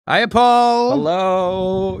Hiya, Paul.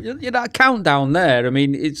 Hello. That countdown there, I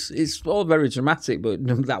mean, it's all very dramatic, but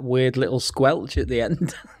that weird little squelch at the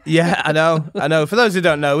end. Yeah, I know. For those who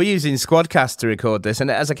don't know, we're using Squadcast to record this, and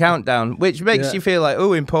it has a countdown, which makes you feel like,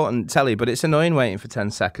 oh, important telly, but it's annoying waiting for 10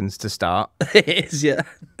 seconds to start. It is, yeah.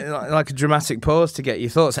 Like a dramatic pause to get your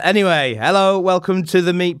thoughts. Anyway, hello, welcome to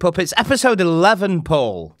the Meat Puppets, episode 11,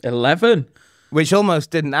 Paul. 11? Which almost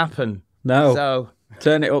didn't happen. No. So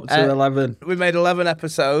turn it up to 11. We made 11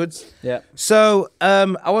 episodes. Yeah. So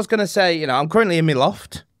I was going to say, I'm currently in my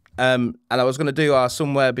loft, and I was going to do our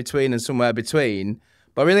somewhere between and somewhere between,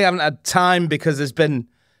 but I really haven't had time because there's been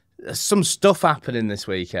some stuff happening this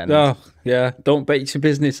weekend. Oh, yeah. Don't base your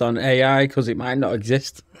business on AI because it might not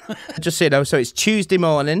exist. Just so you know, so it's Tuesday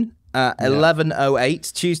morning,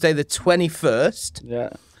 11:08, Tuesday the 21st. Yeah.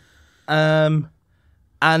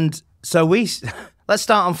 And so let's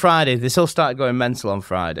start on Friday. This all started going mental on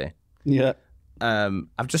Friday. Yeah.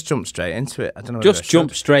 I've just jumped straight into it. I don't know. Just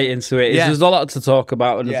jump straight into it. Yeah. There's a lot to talk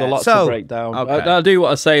about and there's a lot to break down. Okay. I do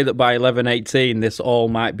want to say that by 11:18, this all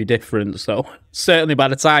might be different. So certainly by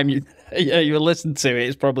the time you listen to it,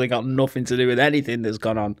 it's probably got nothing to do with anything that's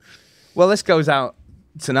gone on. Well, this goes out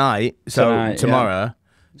tonight, so tomorrow. Yeah.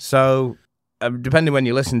 So depending when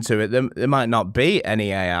you listen to it, there might not be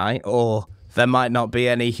any AI or there might not be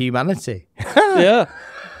any humanity. Yeah.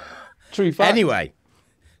 True fact. Anyway,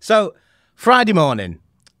 so Friday morning,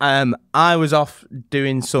 I was off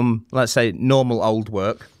doing some, let's say, normal old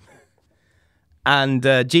work. And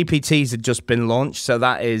GPTs had just been launched. So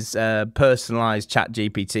that is personalized chat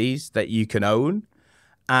GPTs that you can own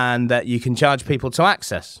and that you can charge people to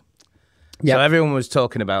access. Yep. So everyone was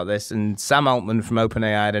talking about this. And Sam Altman from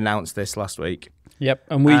OpenAI had announced this last week. Yep,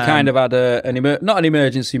 and we kind of had not an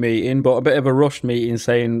emergency meeting, but a bit of a rush meeting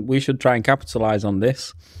saying we should try and capitalise on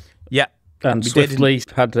this. Yeah. And swiftly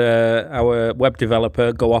had our web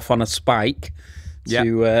developer go off on a spike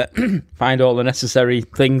to find all the necessary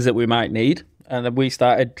things that we might need. And then we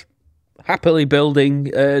started happily building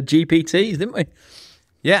GPTs, didn't we?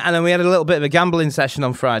 Yeah, and then we had a little bit of a gambling session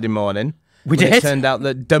on Friday morning. We did. It turned out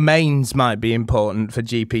that domains might be important for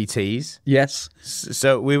GPTs. Yes.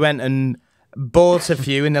 So we went and bought a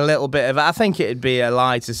few in a little bit of, I think it'd be a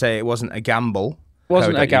lie to say it wasn't a gamble. It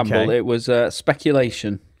wasn't a gamble, it was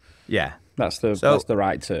speculation. Yeah. That's the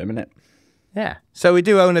right term, isn't it? Yeah. So we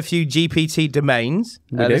do own a few GPT domains.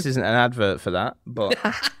 This isn't an advert for that, but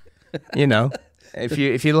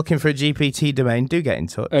if you're looking for a GPT domain, do get in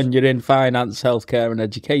touch. And you're in finance, healthcare, and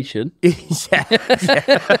education. yeah.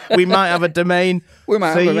 We might have a domain. We might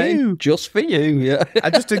have a domain just for you. Yeah.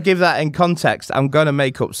 Just to give that in context, I'm going to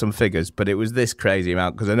make up some figures, but it was this crazy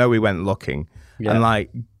amount because I know we went looking, and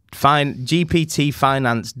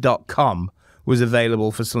gptfinance.com was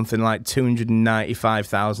available for something like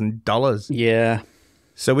 $295,000. Yeah.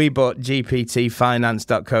 So we bought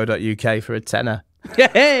gptfinance.co.uk for a tenner.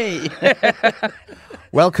 Hey!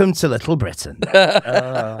 Welcome to Little Britain.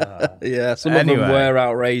 Yeah, some of them were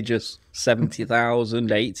outrageous.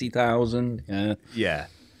 70,000, 80,000. Yeah. Yeah.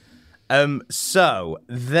 So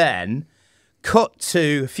then, cut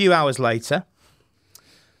to a few hours later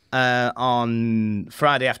on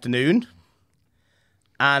Friday afternoon.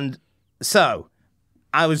 And so,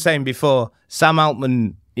 I was saying before, Sam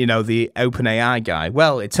Altman, the OpenAI guy.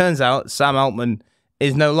 Well, it turns out Sam Altman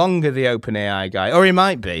is no longer the OpenAI guy, or he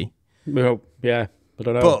might be. Well, yeah, I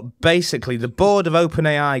don't know. But basically, the board of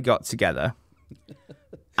OpenAI got together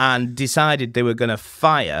and decided they were going to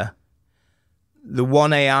fire the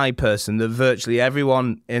one AI person that virtually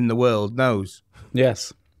everyone in the world knows.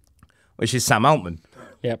 Yes. Which is Sam Altman.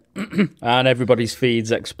 Yep. And everybody's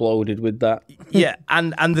feeds exploded with that. Yeah,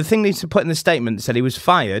 and the thing needs to put in the statement said he was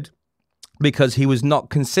fired because he was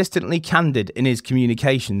not consistently candid in his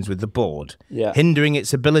communications with the board, hindering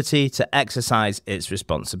its ability to exercise its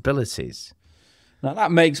responsibilities. Now,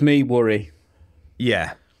 that makes me worry.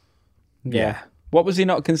 Yeah. What was he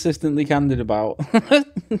not consistently candid about?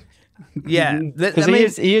 Yeah.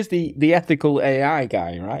 Because he is the ethical AI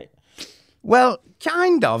guy, right? Well,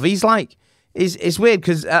 kind of. He's like... It's weird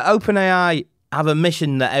because OpenAI have a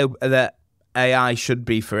mission that AI should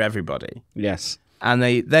be for everybody. Yes. And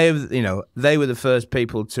they were the first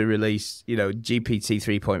people to release, GPT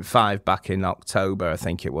 3.5 back in October, I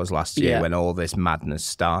think it was last year, when all this madness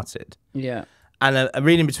started. Yeah. And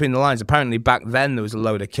reading between the lines, apparently back then there was a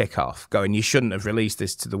load of kickoff going, you shouldn't have released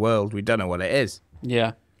this to the world. We don't know what it is.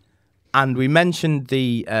 Yeah. And we mentioned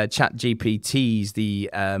the ChatGPTs, the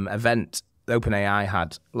event OpenAI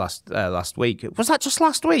had last week. Was that just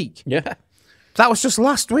last week? Yeah. That was just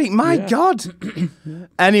last week. My God.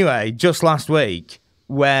 Anyway, just last week,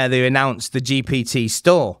 where they announced the GPT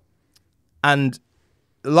store. And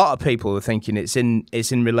a lot of people are thinking it's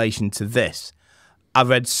in relation to this. I've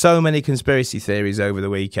read so many conspiracy theories over the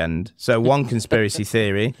weekend. So one conspiracy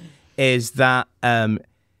theory is that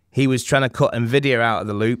he was trying to cut NVIDIA out of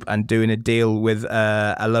the loop and doing a deal with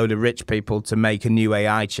a load of rich people to make a new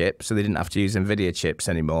AI chip so they didn't have to use NVIDIA chips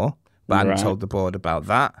anymore. But I hadn't told the board about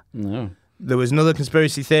that. No. There was another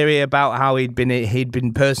conspiracy theory about how he'd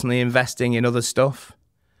been personally investing in other stuff.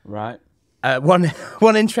 Right. One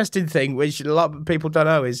interesting thing, which a lot of people don't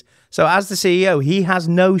know, is so as the CEO, he has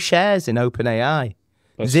no shares in OpenAI.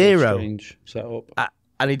 That's Zero. Strange setup.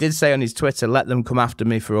 And he did say on his Twitter, "Let them come after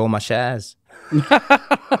me for all my shares."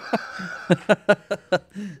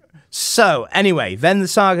 So anyway, then the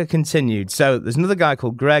saga continued. So there's another guy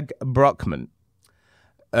called Greg Brockman,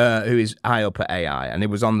 who is high up at AI, and he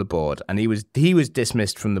was on the board, and he was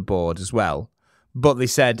dismissed from the board as well. But they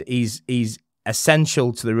said he's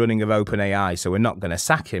essential to the running of OpenAI, so we're not going to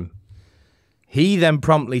sack him. He then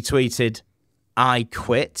promptly tweeted, "I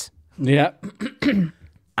quit." Yeah.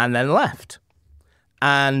 And then left.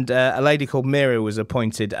 And a lady called Mira was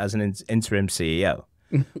appointed as an interim CEO.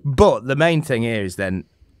 But the main thing here is then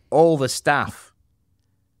all the staff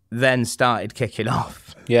then started kicking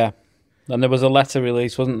off. Yeah. And there was a letter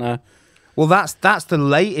release, wasn't there? Well, that's the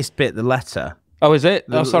latest bit, the letter. Oh, is it?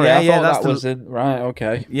 Oh, sorry, I thought that was it. Right,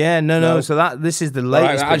 okay. Yeah, no. So this is the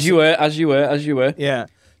latest. Right, as you were. Yeah.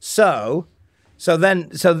 So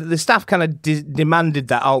the staff kind of demanded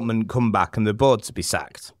that Altman come back and the board to be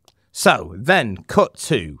sacked. So then, cut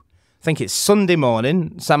to, I think it's Sunday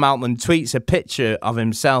morning, Sam Altman tweets a picture of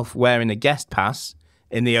himself wearing a guest pass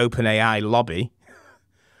in the OpenAI lobby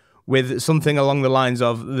with something along the lines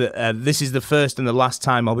of, "This is the first and the last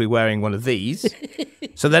time I'll be wearing one of these."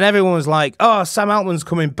 So then everyone was like, "Oh, Sam Altman's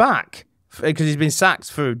coming back," because he's been sacked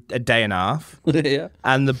for a day and a half. Yeah.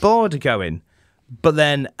 And the board are going. But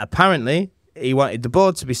then apparently he wanted the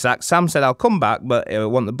board to be sacked. Sam said, "I'll come back, but I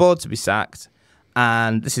want the board to be sacked."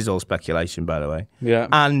 And this is all speculation, by the way. Yeah.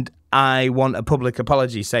 And I want a public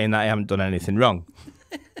apology saying that I haven't done anything wrong.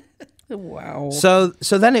 Wow. So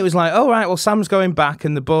then it was like, oh, right, well, Sam's going back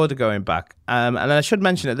and the board are going back. And I should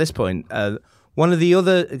mention at this point, one of the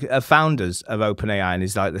other founders of OpenAI, and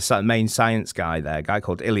is like the main science guy there, a guy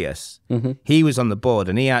called Ilias, he was on the board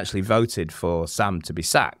and he actually voted for Sam to be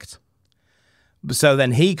sacked. So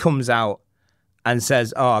then he comes out and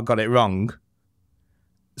says, "Oh, I got it wrong.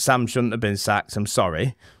 Sam shouldn't have been sacked. I'm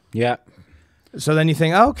sorry." Yeah. So then you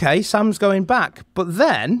think, okay, Sam's going back. But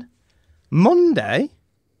then Monday...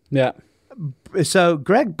 Yeah. So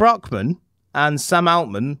Greg Brockman and Sam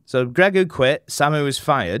Altman, so Greg who quit, Sam who was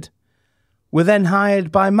fired, were then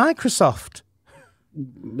hired by Microsoft.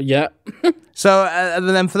 Yeah. So and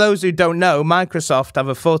then for those who don't know, Microsoft have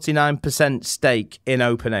a 49% stake in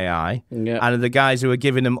OpenAI, and are the guys who are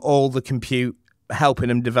giving them all the compute, helping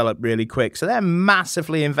them develop really quick. So they're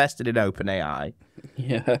massively invested in OpenAI.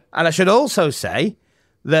 Yeah. And I should also say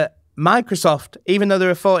that Microsoft, even though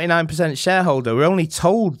they're a 49% shareholder, were only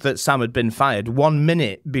told that Sam had been fired 1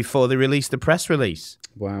 minute before they released the press release.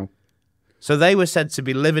 Wow. So they were said to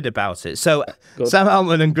be livid about it. So Sam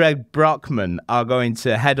Altman and Greg Brockman are going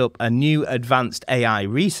to head up a new advanced AI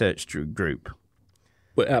research group.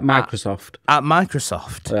 At Microsoft? At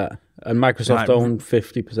Microsoft. Yeah. And Microsoft own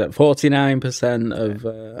 50%, 49% of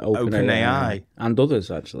OpenAI. And others,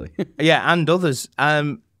 actually. Yeah, and others.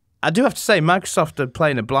 I do have to say, Microsoft are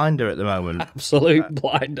playing a blinder at the moment. Absolute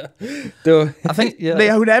blinder. I think they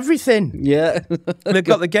own everything. Yeah. They've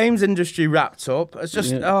got the games industry wrapped up. It's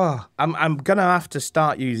just, I'm going to have to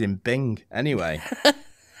start using Bing anyway.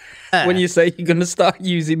 When you say you're going to start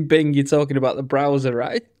using Bing, you're talking about the browser,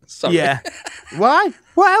 right? Sorry. Yeah. Why?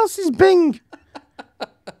 What else is Bing?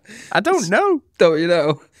 I don't know. Don't you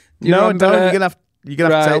know? No, don't. You're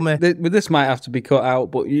gonna have to tell me. This might have to be cut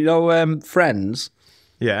out, but you know, Friends.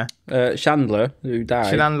 Yeah. Chandler, who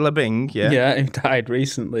died. Chandler Bing. Yeah. Yeah, who died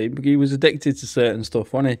recently. He was addicted to certain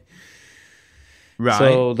stuff, wasn't he? Right.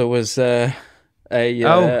 So there was a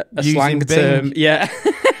slang Bing. term. Yeah.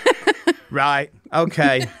 Right.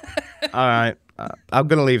 Okay. All right. I'm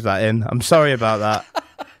gonna leave that in. I'm sorry about that.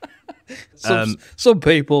 Some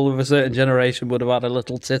people of a certain generation would have had a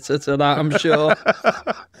little titter to that, I'm sure.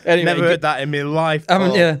 Anyway, never heard that in my life.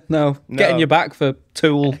 Haven't you? No. Getting your back for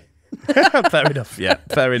Tool. Fair enough. Yeah,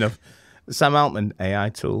 fair enough. Sam Altman, AI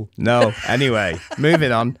tool. No. Anyway,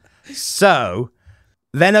 moving on. So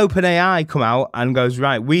then OpenAI come out and goes,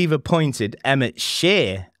 right, we've appointed Emmett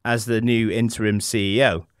Shear as the new interim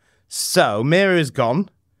CEO. So Mira is gone.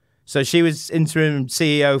 So she was interim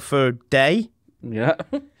CEO for a day. Yeah.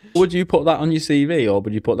 Would you put that on your CV or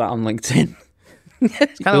would you put that on LinkedIn?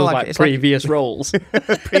 It's kind of like previous roles.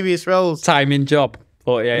 Previous roles. Time in job.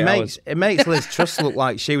 48 hours. It makes Liz Truss look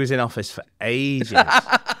like she was in office for ages.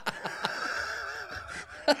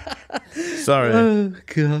 Sorry. Oh,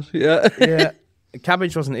 God. Yeah. Yeah. The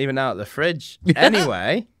cabbage wasn't even out of the fridge.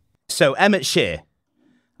 Anyway, so Emmett Shear.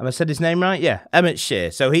 Have I said his name right? Yeah, Emmett Shear.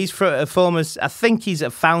 So he's a former, I think he's a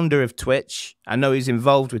founder of Twitch. I know he's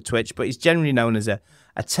involved with Twitch, but he's generally known as a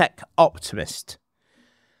tech optimist.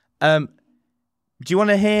 Do you want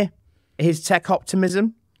to hear his tech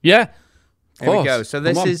optimism? Yeah. Here we go. So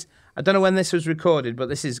this is, I don't know when this was recorded, but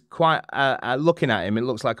this is quite, looking at him, it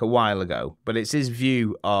looks like a while ago, but it's his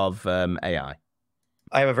view of AI.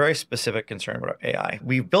 I have a very specific concern about AI.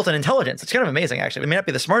 We've built an intelligence. It's kind of amazing, actually. It may not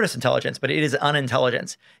be the smartest intelligence, but it is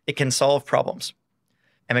unintelligence. It can solve problems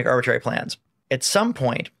and make arbitrary plans. At some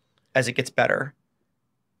point, as it gets better,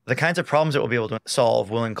 the kinds of problems it will be able to solve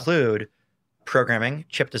will include programming,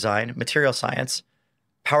 chip design, material science,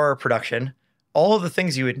 power production, all of the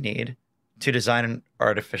things you would need to design an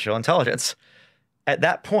artificial intelligence. At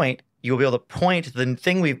that point, you will be able to point the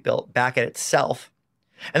thing we've built back at itself.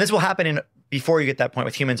 And this will happen before you get that point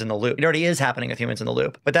with humans in the loop. It already is happening with humans in the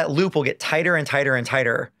loop, but that loop will get tighter and tighter and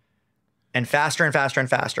tighter and faster and faster and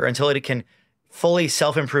faster until it can fully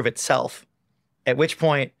self-improve itself, at which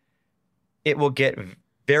point it will get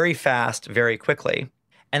very fast, very quickly.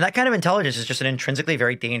 And that kind of intelligence is just an intrinsically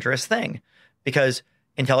very dangerous thing because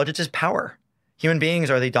intelligence is power. Human beings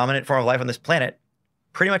are the dominant form of life on this planet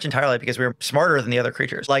pretty much entirely because we're smarter than the other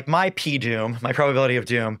creatures. Like my P-doom, my probability of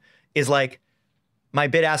doom, is like my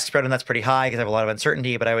bid-ask spread, and that's pretty high because I have a lot of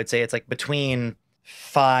uncertainty, but I would say it's like between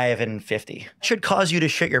 5 and 50. It should cause you to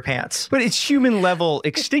shit your pants. But it's human level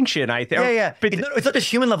extinction, I think. Yeah. It's not just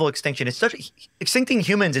human level extinction. It's such extincting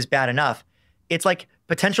humans is bad enough. It's like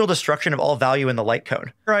potential destruction of all value in the light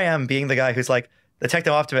cone. Here I am being the guy who's like the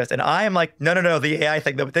techno-optimist, and I am like, no, the AI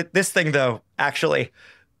thing, this thing though, actually,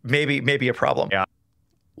 maybe a problem. Yeah.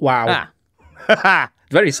 Wow.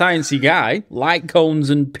 Very sciencey guy. Light cones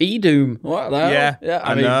and P-doom. What the hell? Yeah,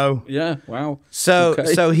 I know. Yeah, wow.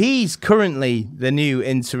 So he's currently the new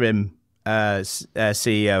interim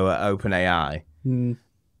CEO at OpenAI.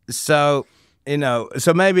 So,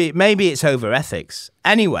 so maybe it's over ethics.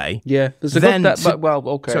 Anyway. Yeah, there's a then good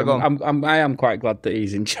okay. Sorry, go on. I am quite glad that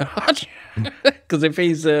he's in charge. Because if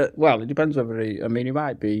he's, it depends whether he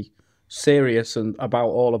might be serious and about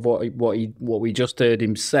all of what we just heard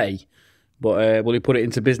him say. But will he put it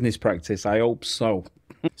into business practice? I hope so.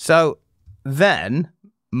 So then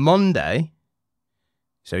Monday,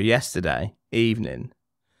 so yesterday evening,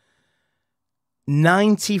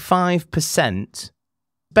 95%,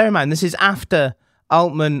 bear in mind, this is after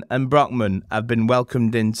Altman and Brockman have been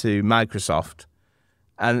welcomed into Microsoft.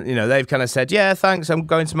 And, they've kind of said, yeah, thanks, I'm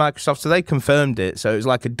going to Microsoft. So they confirmed it. So it was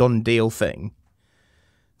like a done deal thing.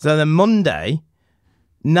 So then Monday,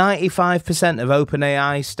 95% of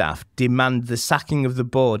OpenAI staff demand the sacking of the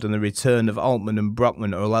board and the return of Altman and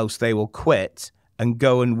Brockman, or else they will quit and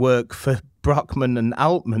go and work for Brockman and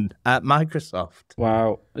Altman at Microsoft.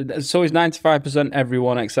 Wow. So is 95%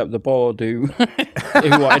 everyone except the board who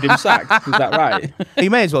wanted him sacked? Is that right?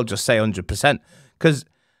 You may as well just say 100%. Because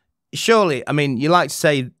surely, you like to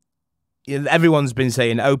say, everyone's been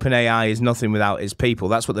saying OpenAI is nothing without its people.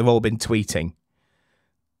 That's what they've all been tweeting.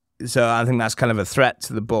 So I think that's kind of a threat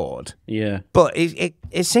to the board. Yeah. But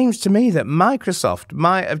it seems to me that Microsoft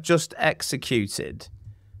might have just executed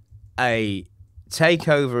a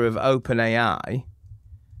takeover of OpenAI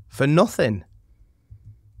for nothing.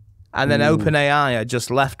 And then OpenAI are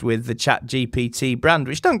just left with the ChatGPT brand,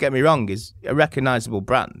 which, don't get me wrong, is a recognizable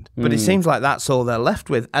brand. But it seems like that's all they're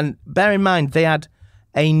left with. And bear in mind, they had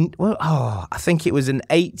I think it was an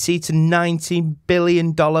 $80 to $90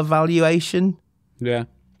 billion valuation. Yeah.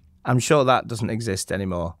 I'm sure that doesn't exist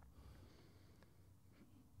anymore.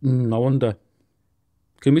 I wonder.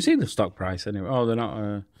 Can we see the stock price anyway? Oh, they're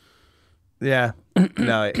not. Yeah.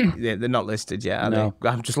 No, they're not listed yet, are they?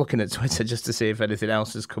 I'm just looking at Twitter just to see if anything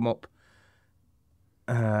else has come up.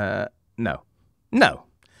 No.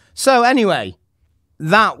 So anyway,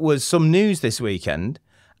 that was some news this weekend.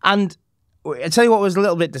 And I'll tell you what was a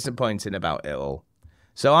little bit disappointing about it all.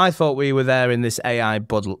 So I thought we were there in this AI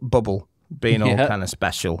bubble. Being all kind of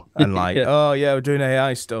special and like, oh yeah, we're doing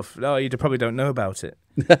AI stuff. Oh, you probably don't know about it.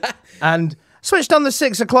 And switched on the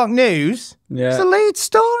 6 o'clock news. Yeah. It's the lead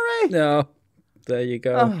story. No, there you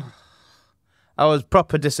go. Oh. I was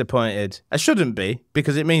proper disappointed. I shouldn't be,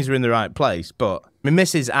 because it means we're in the right place. But my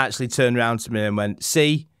missus actually turned around to me and went,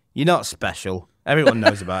 see, you're not special. Everyone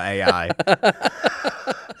knows about AI.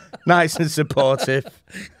 Nice and supportive.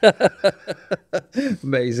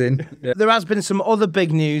 Amazing. Yeah. There has been some other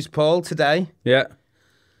big news, Paul, today. Yeah.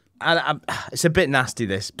 it's a bit nasty,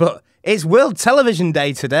 this, but it's World Television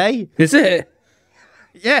Day today. Is it?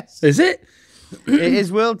 Yes. Is it? It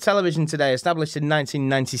is World Television Today, established in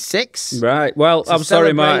 1996. Right. Well, I'm sorry,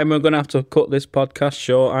 celebrate- Martin. We're going to have to cut this podcast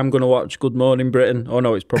short. I'm going to watch Good Morning Britain. Oh,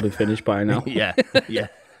 no, it's probably finished by now. Yeah.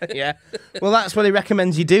 Well, that's what he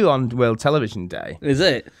recommends you do on World Television Day. Is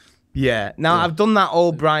it? Yeah. Now, I've done that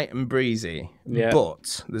all bright and breezy, Yeah.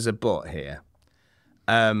 but there's a but here.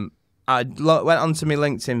 I went onto my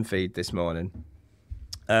LinkedIn feed this morning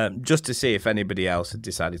just to see if anybody else had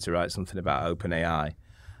decided to write something about OpenAI.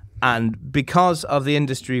 And because of the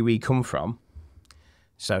industry we come from,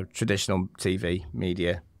 so traditional TV,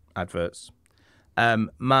 media, adverts,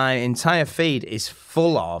 my entire feed is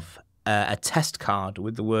full of a test card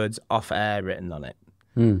with the words off-air written on it.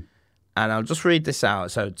 And I'll just read this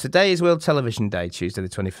out. So today is World Television Day, Tuesday the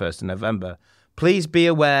 21st of November. Please be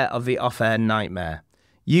aware of the off-air nightmare.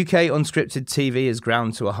 UK unscripted TV is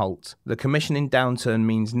ground to a halt. The commissioning downturn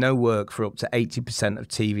means no work for up to 80% of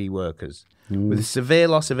TV workers. With a severe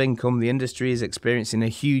loss of income, the industry is experiencing a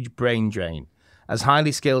huge brain drain, as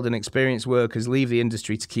highly skilled and experienced workers leave the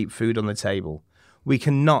industry to keep food on the table. We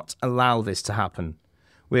cannot allow this to happen.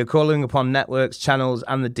 We are calling upon networks, channels,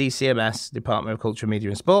 and the DCMS, Department of Culture, Media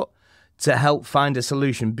and Sport, to help find a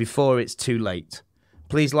solution before it's too late.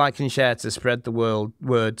 Please like and share to spread the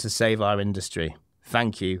word to save our industry.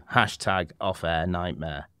 Thank you. # off-air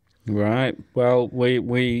nightmare. Right. Well,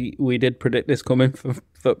 we did predict this coming for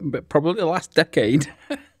probably the last decade.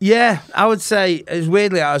 Yeah, I would say, as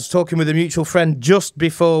weirdly, I was talking with a mutual friend just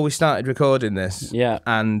before we started recording this. Yeah.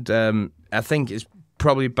 And I think it's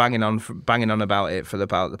probably banging on about it for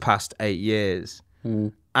about the past 8 years.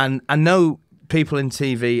 And I know people in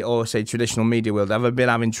TV or, say, traditional media world have been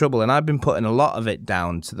having trouble, and I've been putting a lot of it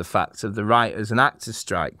down to the fact of the writers and actors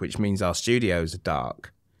strike, which means our studios are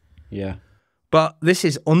dark. Yeah. But this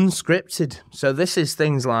is unscripted. So this is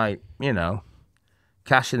things like,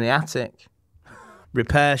 Cash in the Attic,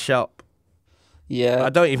 Repair Shop. Yeah. I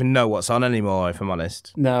don't even know what's on anymore, if I'm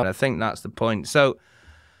honest. No. And I think that's the point. So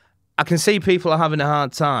I can see people are having a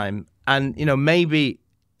hard time. And, maybe,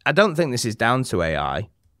 I don't think this is down to AI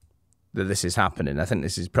that this is happening. I think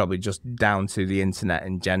this is probably just down to the internet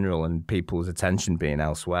in general and people's attention being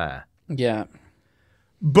elsewhere. Yeah.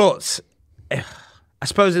 But I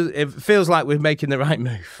suppose it feels like we're making the right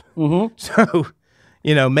move. So,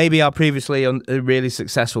 maybe our previously really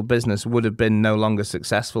successful business would have been no longer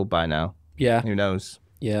successful by now. Yeah. Who knows?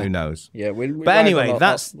 Yeah. Who knows? Yeah. But anyway,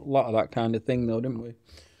 that's a lot of that kind of thing, though, didn't we?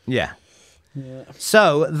 Yeah.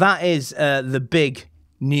 So that is the big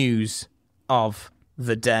news of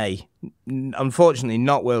the day. Unfortunately,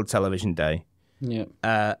 not World Television Day. Yeah.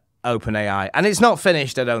 OpenAI. And it's not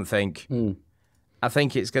finished, I don't think. I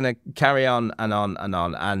think it's going to carry on and on and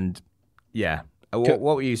on. And yeah. What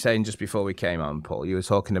were you saying just before we came on, Paul? You were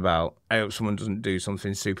talking about, I hope someone doesn't do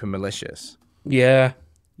something super malicious. Yeah.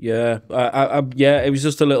 Yeah. It was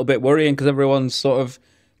just a little bit worrying because everyone's sort of,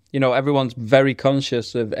 everyone's very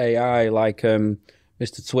conscious of AI, like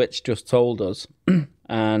Mr. Twitch just told us.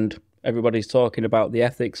 And everybody's talking about the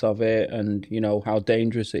ethics of it and, how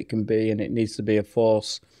dangerous it can be and it needs to be a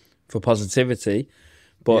force for positivity.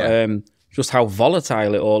 But just how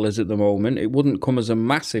volatile it all is at the moment, it wouldn't come as a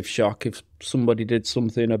massive shock if somebody did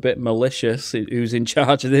something a bit malicious who's in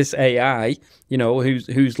charge of this AI,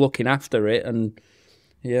 who's looking after it. And,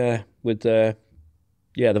 with the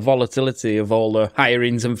volatility of all the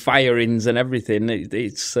hirings and firings and everything,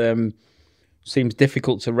 it's seems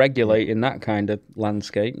difficult to regulate in that kind of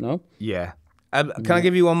landscape, no? Yeah. Can I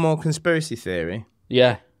give you one more conspiracy theory?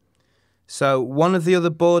 Yeah. So one of the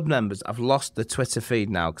other board members, I've lost the Twitter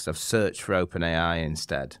feed now because I've searched for OpenAI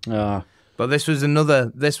instead. But this was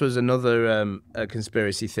another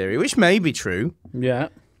conspiracy theory, which may be true. Yeah.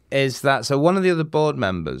 Is that so? One of the other board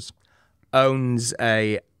members owns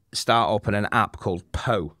a startup and an app called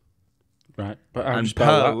Poe. Right. But how do And you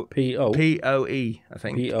spell Poe, that? P-O? P-O-E, I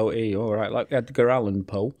think. P-O-E, all right. Like Edgar Allan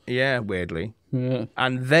Poe. Yeah, weirdly. Yeah.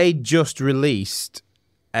 And they just released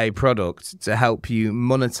a product to help you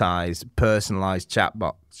monetize personalized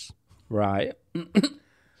chatbots. Right.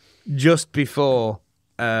 Just before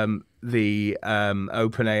the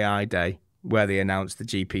OpenAI day, where they announced the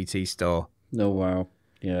GPT store. Oh, wow.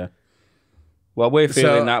 Yeah. Well, we're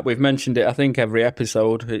feeling that. We've mentioned it, I think, every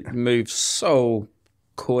episode. It moves so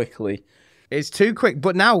quickly. It's too quick.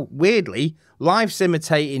 But now, weirdly, life's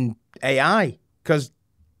imitating AI. Because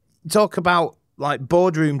talk about like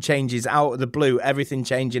boardroom changes out of the blue, everything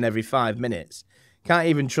changing every 5 minutes. Can't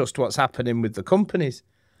even trust what's happening with the companies.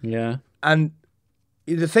 Yeah. And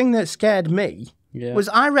the thing that scared me was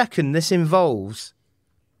I reckon this involves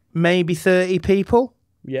maybe 30 people.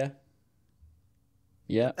 Yeah.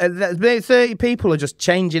 Yeah. 30 people are just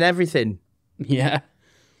changing everything. Yeah.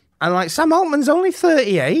 And like, Sam Altman's only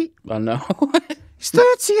 38. I know. He's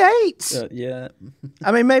 38. Yeah.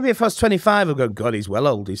 I mean, maybe if I was 25, I'd go, God, he's well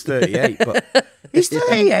old. He's 38. But he's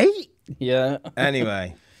 38. Yeah.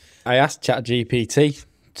 Anyway. I asked ChatGPT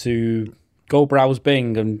to go browse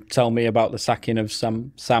Bing and tell me about the sacking of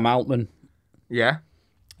Sam Altman. Yeah.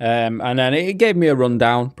 And then it gave me a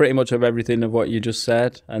rundown pretty much of everything of what you just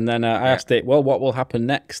said. And then I asked it, well, what will happen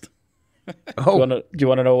next? Oh. Do you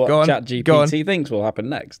want to know what ChatGPT thinks will happen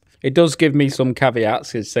next? It does give me some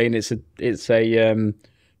caveats. It's saying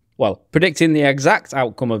predicting the exact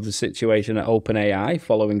outcome of the situation at OpenAI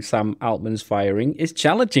following Sam Altman's firing is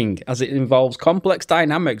challenging as it involves complex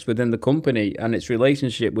dynamics within the company and its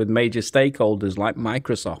relationship with major stakeholders like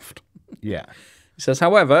Microsoft. Yeah. It says,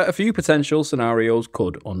 however, a few potential scenarios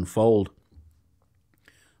could unfold.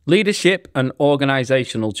 Leadership and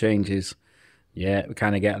organizational changes. Yeah, we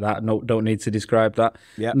kind of get that. No, don't need to describe that.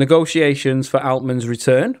 Yep. Negotiations for Altman's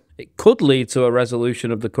return. It could lead to a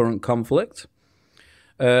resolution of the current conflict.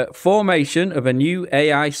 Formation of a new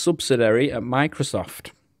AI subsidiary at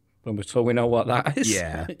Microsoft. So we know what that is.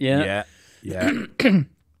 Yeah.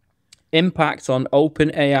 Impact on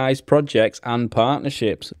OpenAI's projects and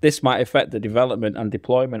partnerships. This might affect the development and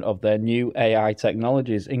deployment of their new AI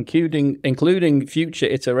technologies, including future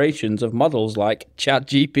iterations of models like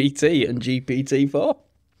ChatGPT and GPT-4.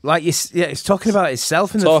 Like, it's talking about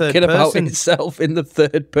itself in the third person. Talking about itself in the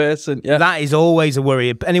third person, yeah. That is always a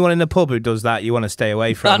worry. Anyone in the pub who does that, you want to stay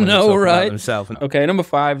away from. I know, right? Themselves. Okay, number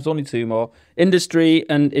 5, there's only 2 more. Industry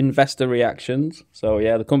and investor reactions. So,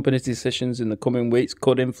 yeah, the company's decisions in the coming weeks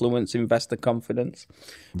could influence investor confidence.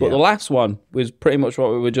 But the last one was pretty much what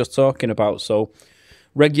we were just talking about. So,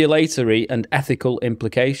 regulatory and ethical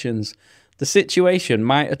implications. The situation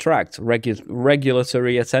might attract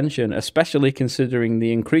regulatory attention, especially considering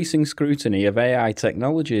the increasing scrutiny of AI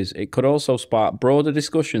technologies. It could also spark broader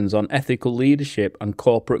discussions on ethical leadership and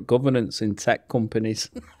corporate governance in tech companies,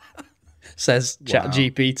 says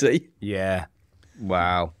ChatGPT. Yeah.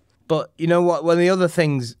 Wow. But you know what? One of the other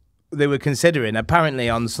things they were considering, apparently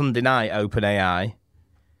on Sunday night, OpenAI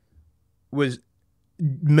was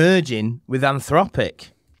merging with Anthropic.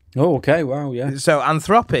 Oh, okay. Wow, yeah. So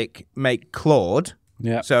Anthropic make Claude.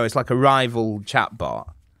 Yeah. So it's like a rival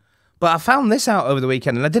chatbot. But I found this out over the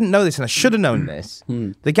weekend, and I didn't know this, and I should have known this.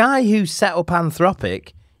 The guy who set up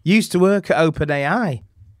Anthropic used to work at OpenAI,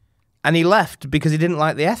 and he left because he didn't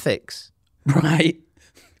like the ethics. Right.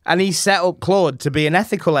 And he set up Claude to be an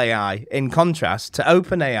ethical AI, in contrast to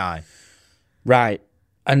OpenAI. Right.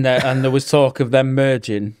 And there was talk of them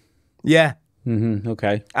merging. Yeah.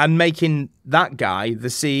 Okay. And making that guy the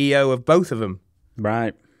CEO of both of them.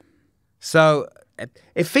 Right. So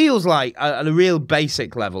it feels like, at a real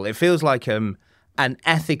basic level, it feels like an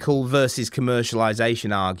ethical versus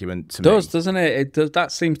commercialization argument to me. It does, doesn't it? It does.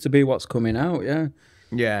 That seems to be what's coming out, yeah.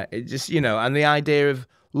 Yeah, it just, and the idea of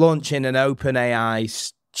launching an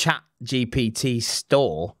OpenAI ChatGPT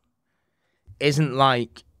store isn't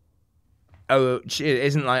like... Oh, it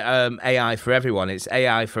isn't like AI for everyone. It's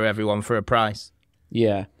AI for everyone for a price.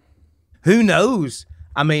 Yeah. Who knows?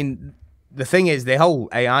 I mean, the thing is, the whole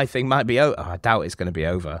AI thing might be over. I doubt it's going to be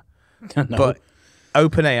over. No. But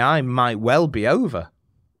OpenAI might well be over.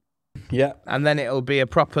 Yeah. And then it'll be a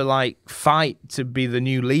proper fight to be the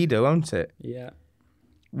new leader, won't it? Yeah.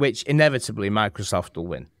 Which inevitably Microsoft will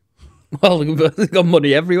win. Well, they've got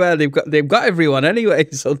money everywhere. They've got everyone anyway.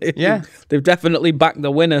 So they've definitely backed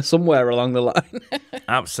the winner somewhere along the line.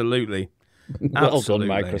 Absolutely. Well done,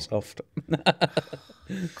 Microsoft.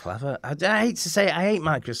 Clever. I hate to say it, I hate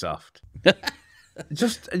Microsoft.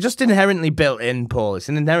 just inherently built in, Paul. It's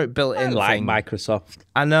an inherent built-in thing. I like Microsoft.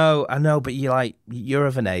 I know, but you're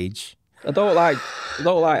of an age. I don't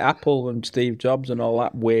like Apple and Steve Jobs and all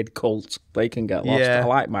that weird cult. They can get lost. Yeah. I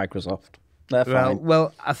like Microsoft. They're fine.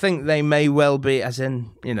 Well, I think they may well be, as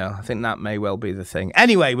in, I think that may well be the thing.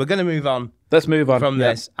 Anyway, we're going to move on. Let's move on from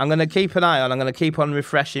this. I'm going to keep an eye on. I'm going to keep on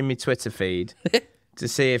refreshing my Twitter feed to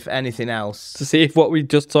see if anything else. To see if what we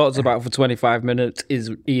just talked about for 25 minutes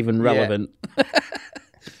is even relevant.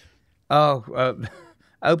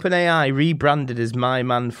 OpenAI rebranded as My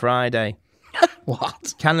Man Friday.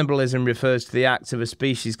 What? Cannibalism refers to the act of a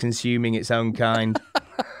species consuming its own kind.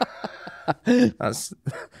 That's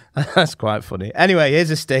quite funny. Anyway, here's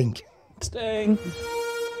a sting. Sting.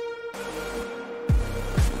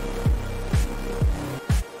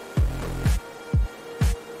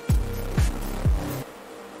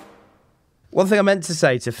 One thing I meant to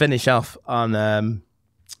say to finish off on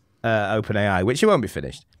OpenAI, which it won't be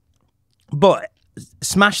finished, but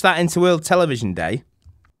smash that into World Television Day.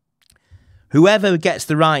 whoever gets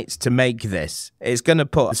the rights to make this, it's going to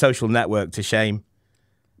put the social network to shame.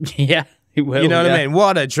 Yeah, it will. You know what I mean?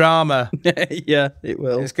 What a drama. Yeah, it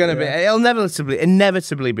will. It's going to be, it'll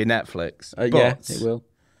inevitably be Netflix. Yeah, it will.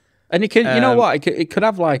 And you can, you know what? It could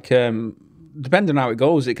have like, depending on how it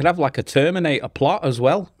goes, it could have like a Terminator plot as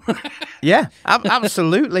well. Yeah,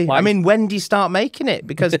 absolutely. Like, I mean, when do you start making it?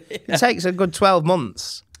 Because it takes a good 12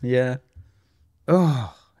 months. Yeah.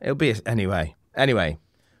 Oh, it'll be anyway. Anyway,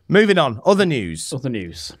 moving on. Other news.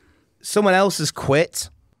 Someone else has quit.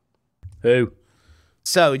 Who?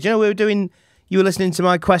 So, do you know you were listening to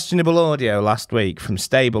my questionable audio last week from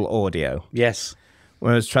Stable Audio, Yes.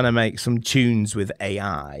 where I was trying to make some tunes with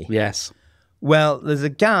AI. Yes. Well, there's a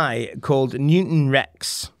guy called Newton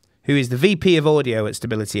Rex, who is the VP of Audio at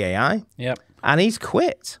Stability AI, Yep. and he's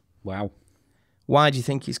quit. Wow. Why do you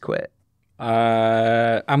think he's quit?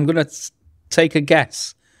 I'm going to take a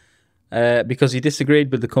guess. Because he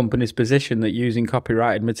disagreed with the company's position that using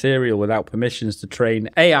copyrighted material without permissions to train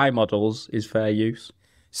AI models is fair use.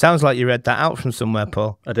 Sounds like you read that out from somewhere,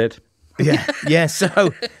 Paul. I did. Yeah, yeah.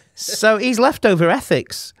 So he's leftover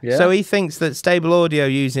ethics. Yeah. So he thinks that Stable Audio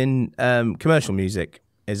using commercial music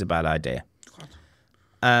is a bad idea.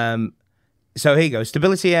 So here you go.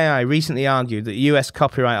 Stability AI recently argued that the US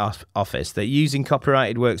Copyright Office that using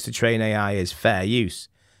copyrighted works to train AI is fair use.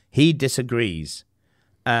 He disagrees.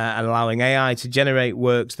 And allowing AI to generate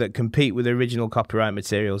works that compete with original copyright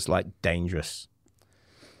materials like dangerous.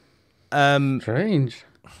 Strange.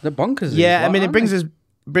 The bonkers. Yeah, I mean, it brings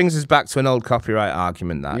us back to an old copyright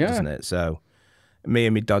argument, doesn't it? So, me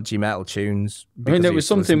and me dodgy metal tunes. I mean, it was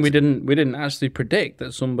something we didn't actually predict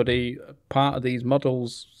that somebody part of these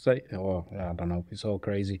models say. Oh, I don't know. It's all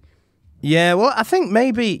crazy. Yeah, well, I think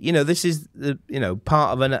maybe this is the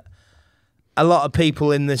part of a lot of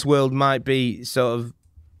people in this world might be sort of,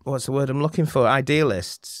 what's the word I'm looking for?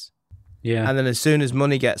 Idealists. Yeah. And then as soon as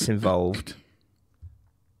money gets involved,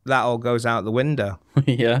 that all goes out the window.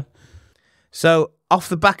 Yeah. So off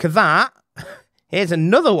the back of that, here's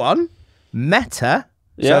another one. Meta,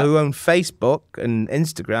 who own Facebook and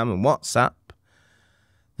Instagram and WhatsApp,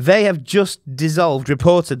 they have just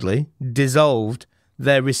reportedly dissolved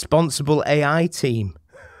their responsible AI team.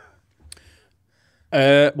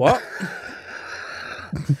 What?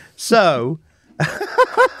 So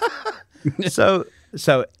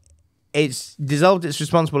it's dissolved its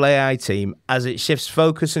responsible AI team as it shifts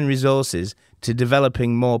focus and resources to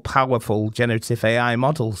developing more powerful generative AI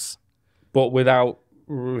models. But without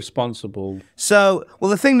responsible. So,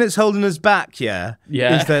 the thing that's holding us back, is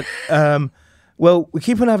that, we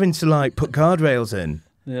keep on having to put guardrails in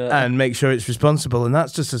and make sure it's responsible, and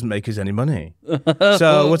that just doesn't make us any money.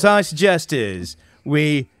 So what I suggest is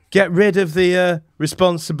we get rid of the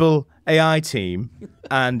responsible AI team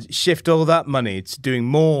and shift all that money to doing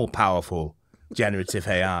more powerful generative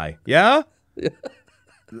AI. Yeah?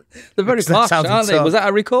 They're very posh, aren't they? Was that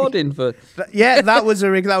a recording for? Yeah, that was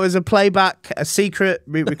a playback, a secret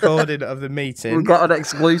recording of the meeting. We've got an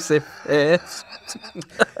exclusive here.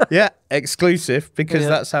 Yeah, exclusive, because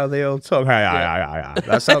that's how they all talk.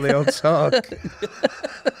 That's how they all talk.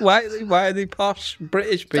 Why are they posh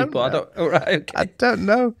British people? I don't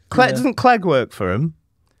know. Doesn't Clegg work for him?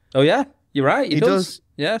 Oh yeah, you're right. He does.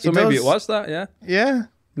 Yeah, so maybe it was that. Yeah. Yeah.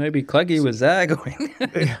 Maybe Cleggy was there going.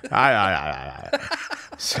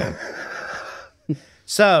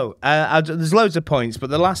 So there's loads of points, but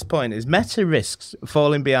the last point is Meta risks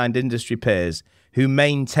falling behind industry peers who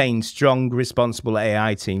maintain strong, responsible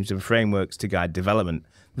AI teams and frameworks to guide development.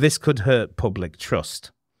 This could hurt public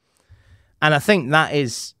trust. And I think that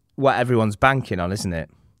is what everyone's banking on, isn't it?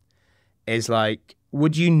 Is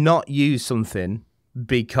would you not use something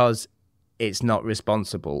because it's not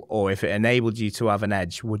responsible, or if it enabled you to have an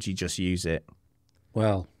edge, would you just use it?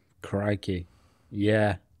 Well, crikey.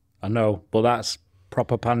 Yeah, I know, but that's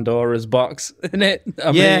proper Pandora's box, isn't it?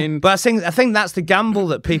 I mean, but I think that's the gamble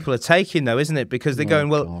that people are taking, though, isn't it? Because they're going,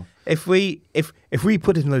 well, if we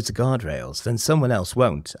put in loads of guardrails, then someone else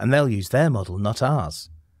won't, and they'll use their model, not ours.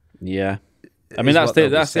 Yeah, I mean that's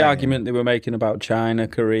the argument they were making about China,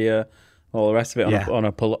 Korea, all the rest of it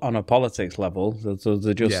on a politics level. So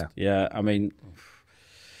they're just I mean,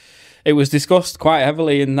 it was discussed quite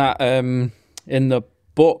heavily in that in the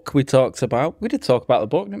book we talked about. We did talk about the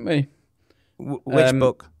book, didn't we? Which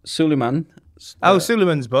book? Suleiman.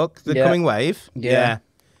 Suleiman's book, The Coming Wave. Yeah.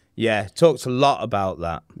 Talked a lot about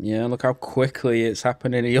that. Yeah, look how quickly it's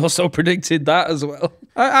happening. He also predicted that as well.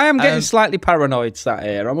 I am getting slightly paranoid sat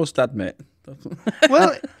here, I must admit.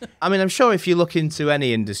 Well, I mean, I'm sure if you look into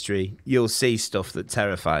any industry, you'll see stuff that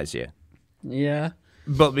terrifies you. Yeah.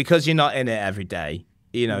 But because you're not in it every day,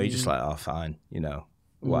 you're just like, oh, fine,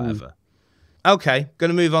 whatever. Okay, going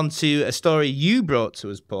to move on to a story you brought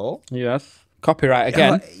to us, Paul. Yes. Copyright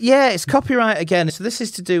again. Yeah, it's copyright again. So this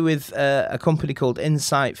is to do with a company called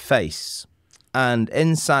InsightFace. And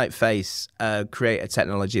InsightFace create a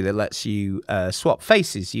technology that lets you swap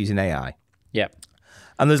faces using AI. Yeah.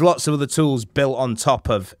 And there's lots of other tools built on top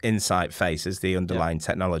of InsightFace as the underlying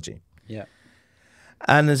technology. Yeah.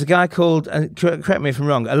 And there's a guy called, correct me if I'm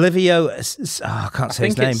wrong, Olivio, I can't say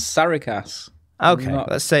his name. I think it's Saracas. Okay,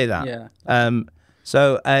 let's say that. Yeah.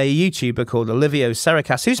 So a YouTuber called Olivio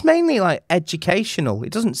Saracas, who's mainly like educational. He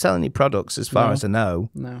doesn't sell any products as far as I know.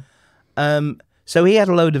 No. So he had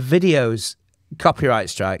a load of videos, copyright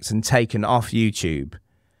strikes, and taken off YouTube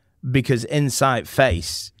because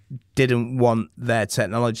InsightFace didn't want their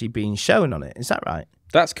technology being shown on it. Is that right?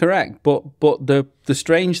 That's correct. But the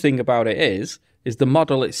strange thing about it is the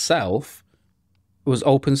model itself was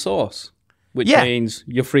open source, which means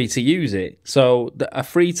you're free to use it. So a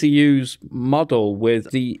free to use model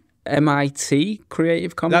with the MIT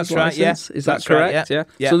Creative Commons license. Is that correct?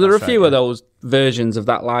 Yeah. So there are a few of those versions of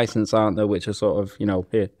that license, aren't there, which are sort of,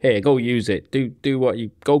 here, go use it. Do what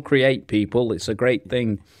you go create, people. It's a great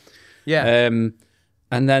thing. Yeah.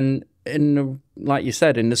 And then like you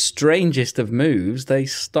said, in the strangest of moves, they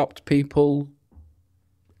stopped people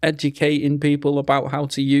educating people about how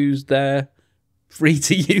to use their free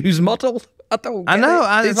to use model. I don't know.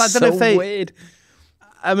 I don't know if they. Weird.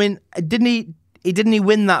 I mean, didn't he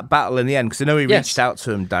win that battle in the end? Because I know he reached out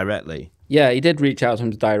to him directly. Yeah, he did reach out to him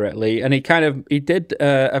directly, and he did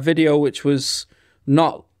a video which was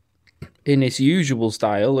not in his usual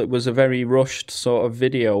style. It was a very rushed sort of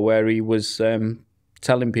video where he was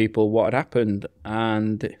telling people what had happened,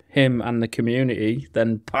 and him and the community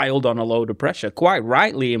then piled on a load of pressure, quite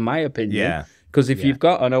rightly, in my opinion. Yeah. Because if you've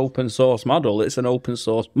got an open source model, it's an open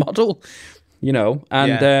source model,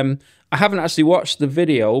 And I haven't actually watched the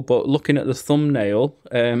video, but looking at the thumbnail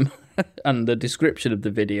and the description of the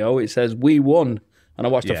video, it says "We won," and I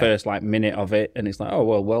watched the first minute of it, and it's like,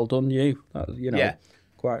 oh well done you,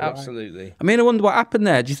 quite right. Absolutely. I mean, I wonder what happened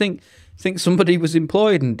there. Do you think somebody was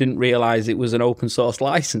employed and didn't realise it was an open source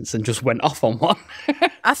license and just went off on one?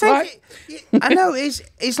 I think I know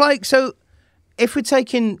it's like, so if we're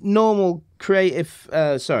taking normal creative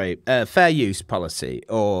fair use policy,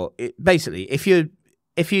 or basically if you're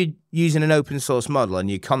using an open source model and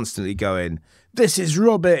you're constantly going, this is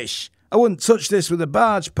rubbish, I wouldn't touch this with a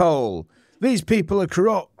barge pole, these people are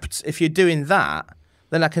corrupt, if you're doing that,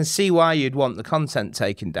 then I can see why you'd want the content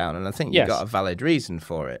taken down, and I think you've got a valid reason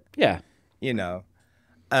for it. Yeah.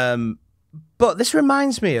 But this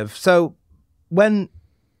reminds me of, so when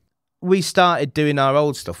we started doing our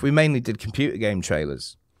old stuff, we mainly did computer game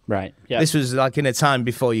trailers. Right, yeah. This was like in a time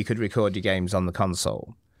before you could record your games on the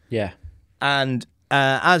console. Yeah. And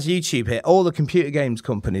as YouTube hit, all the computer games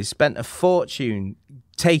companies spent a fortune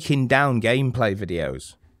taking down gameplay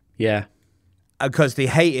videos. Yeah. Because they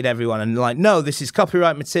hated everyone and like, no, this is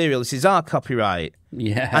copyright material, this is our copyright.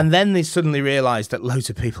 Yeah. And then they suddenly realised that loads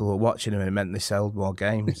of people were watching them and it meant they sold more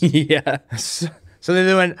games. Yeah. So then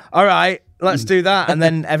they went, all right, let's do that. And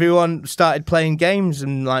then everyone started playing games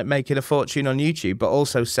and like making a fortune on YouTube, but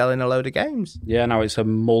also selling a load of games. Yeah, now it's a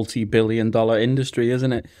multi-billion-dollar industry,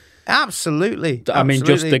 isn't it? Absolutely. I mean,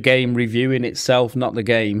 just the game reviewing itself, not the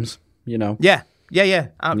games, Yeah.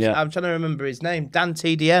 I'm trying to remember his name. Dan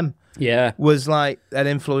TDM. Yeah. Was like an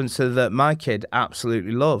influencer that my kid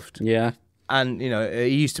absolutely loved. Yeah. And, he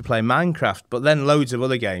used to play Minecraft, but then loads of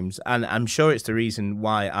other games. And I'm sure it's the reason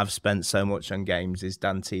why I've spent so much on games is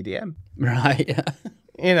Dan TDM. Right,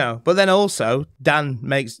 yeah. But then also Dan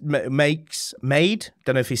made,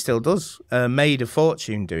 don't know if he still does, made a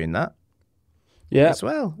fortune doing that. Yeah. As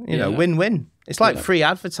well. Win-win. It's like free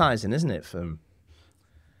advertising, isn't it?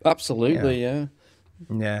 Absolutely, yeah.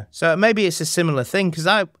 Yeah. So maybe it's a similar thing, because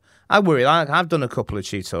I worry, I've done a couple of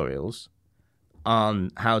tutorials on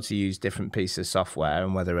how to use different pieces of software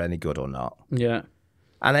and whether they're any good or not. Yeah.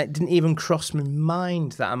 And it didn't even cross my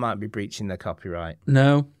mind that I might be breaching their copyright.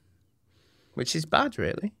 No. Which is bad,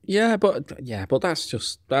 really. Yeah, but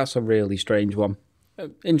that's a really strange one.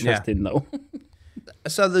 Interesting, though.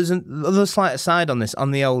 So there's another slight aside on this, on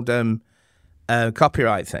the old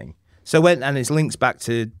copyright thing. So and it links back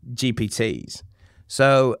to GPTs.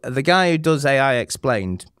 So the guy who does AI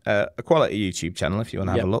Explained, a quality YouTube channel, if you want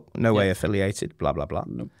to have a look, no way affiliated, blah, blah, blah.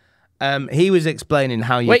 Nope. He was explaining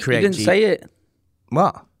how you create... Wait, you didn't say it.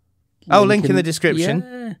 What? Link in the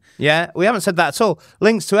description. Yeah, we haven't said that at all.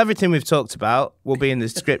 Links to everything we've talked about will be in the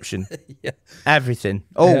description. Everything.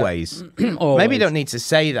 Always. Always. Maybe you don't need to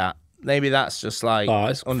say that. Maybe that's just like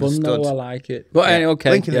it's understood. fun though, I like it. But anyway, okay.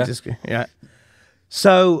 Link in the description. Yeah.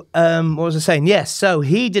 So, what was I saying? Yes, so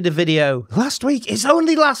he did a video last week. It's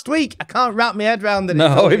only last week. I can't wrap my head around it.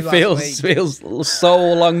 No, it feels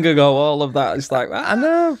so long ago, all of that. It's like, I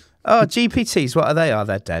know. Oh, GPTs, what are they? Oh,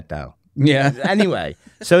 they're dead now. Yeah. Anyway,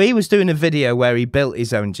 so he was doing a video where he built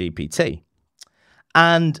his own GPT.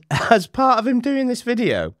 And as part of him doing this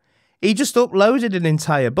video, he just uploaded an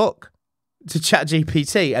entire book to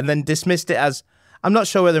ChatGPT and then dismissed it as, I'm not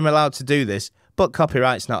sure whether I'm allowed to do this, but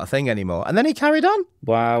copyright's not a thing anymore. And then he carried on.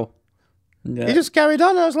 Wow. Yeah. He just carried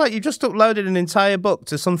on. I was like, you just uploaded an entire book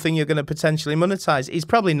to something you're going to potentially monetize. He's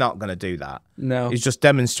probably not going to do that. No. He's just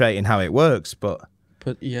demonstrating how it works. But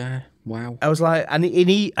yeah, wow. I was like, and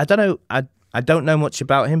he I don't know, I don't know much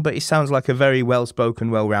about him, but he sounds like a very well-spoken,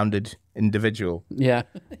 well-rounded individual. Yeah.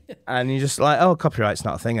 And you're just like, oh, copyright's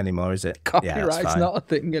not a thing anymore, is it? Copyright's not a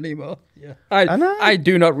thing anymore. Yeah. I know. I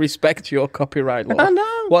do not respect your copyright law. I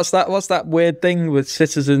know. What's that weird thing with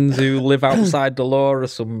citizens who live outside the law or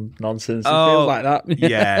some nonsense? It feels like that.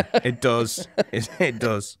 Yeah, it does. It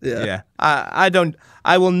does. Yeah.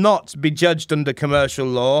 I will not be judged under commercial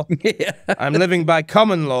law. Yeah. I'm living by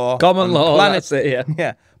common law. Common law, that's it, yeah.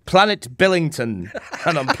 Yeah. Planet Billington.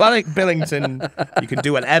 And on Planet Billington, you can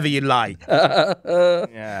do whatever you like.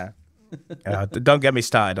 Yeah. Don't get me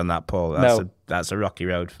started on that, Paul. That's a rocky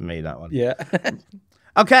road for me, that one. Yeah.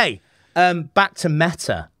 Okay. Back to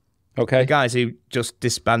Meta. Okay. The guys who just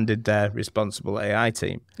disbanded their responsible AI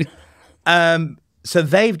team. So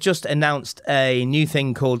they've just announced a new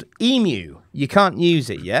thing called Emu. You can't use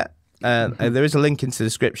it yet. There is a link into the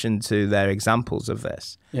description to their examples of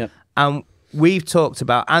this. Yeah. And we've talked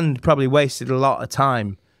about and probably wasted a lot of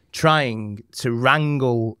time trying to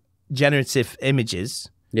wrangle generative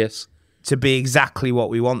images. Yes. To be exactly what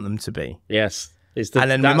we want them to be. Yes. That's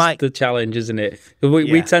the challenge, isn't it?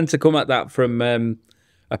 We tend to come at that from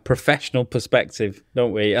a professional perspective,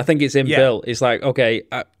 don't we? I think it's inbuilt. It's like, okay,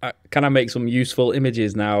 can I make some useful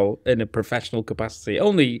images now in a professional capacity?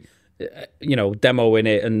 Only, demoing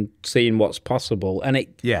it and seeing what's possible. And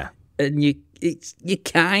you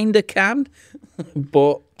kind of can,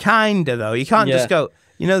 but kind of though. You can't just go.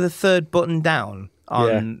 The third button down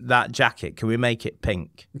on that jacket. Can we make it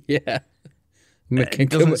pink? Yeah. Can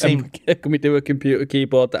we do a computer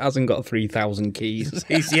keyboard that hasn't got 3,000 keys?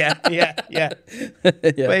 Yeah. But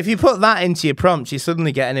if you put that into your prompt, you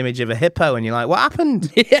suddenly get an image of a hippo, and you're like, "What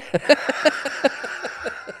happened?" Yeah.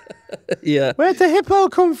 Yeah. Where'd the hippo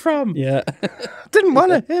come from? Yeah. Didn't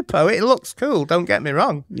want a hippo. It looks cool. Don't get me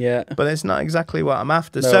wrong. Yeah. But it's not exactly what I'm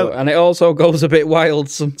after. No, and it also goes a bit wild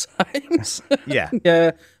sometimes. Yeah.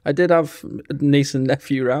 Yeah. I did have a niece and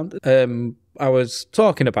nephew around. I was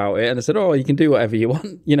talking about it and I said, oh, you can do whatever you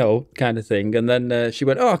want, kind of thing. And then she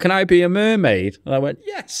went, oh, can I be a mermaid? And I went,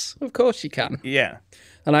 yes, of course you can. Yeah.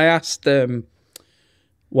 And I asked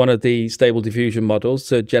one of the stable diffusion models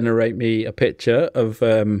to generate me a picture of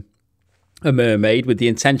a mermaid with the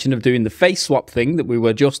intention of doing the face swap thing that we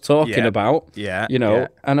were just talking about. Yeah.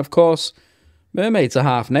 And of course, mermaids are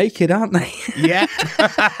half naked, aren't they? Yeah.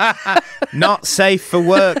 Not safe for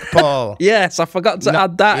work, Paul. Yes, I forgot to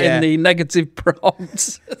add that in the negative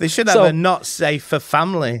prompts. They should have a not safe for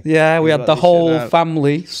family. Yeah, we had the whole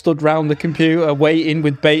family stood round the computer waiting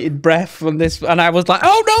with bated breath on this. And I was like,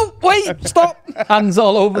 oh, no, wait, stop. Hands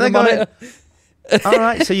all over the monitor. All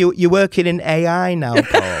right, so you're working in AI now,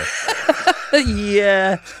 Paul.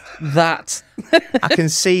 Yeah, that. I can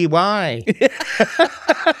see why.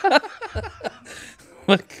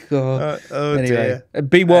 Oh, God. Anyway, dear.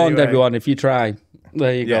 Be warned, everyone, if you try.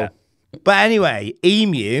 There you go. But anyway,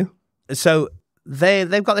 Emu, so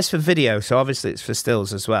they've got this for video, so obviously it's for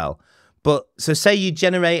stills as well. But so say you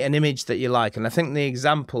generate an image that you like, and I think the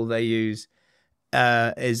example they use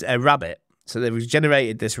is a rabbit. So they've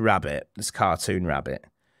generated this rabbit, this cartoon rabbit,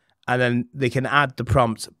 and then they can add the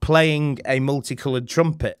prompt playing a multicolored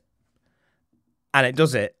trumpet, and it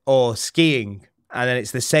does it, or skiing, and then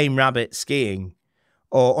it's the same rabbit skiing,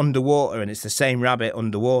 or underwater, and it's the same rabbit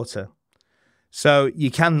underwater. So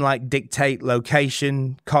you can like dictate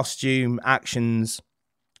location, costume, actions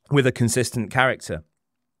with a consistent character,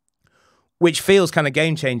 which feels kind of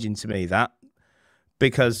game-changing to me, that,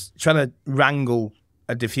 because trying to wrangle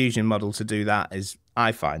a diffusion model to do that is,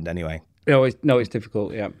 I find anyway. No, it's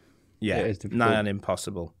difficult, yeah. Yeah, it is difficult. Nigh on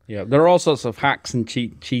impossible. Yeah, there are all sorts of hacks and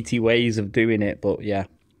cheaty ways of doing it, but yeah,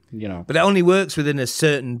 But it only works within a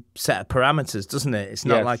certain set of parameters, doesn't it? It's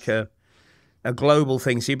not like a global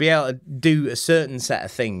thing. So you'll be able to do a certain set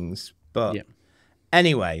of things. But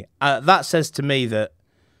anyway, that says to me that,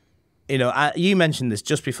 you mentioned this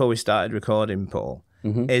just before we started recording, Paul,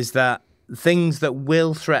 is that things that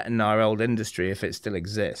will threaten our old industry, if it still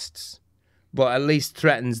exists, but at least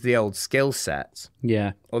threatens the old skill sets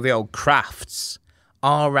Yeah. or the old crafts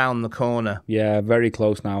are around the corner. Yeah, very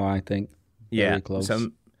close now, I think. Very close. So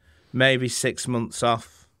maybe 6 months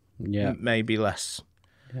off. Yeah. Maybe less.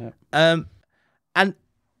 Yeah. And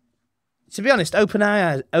to be honest,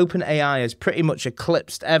 OpenAI has pretty much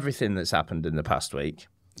eclipsed everything that's happened in the past week.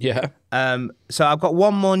 Yeah. So I've got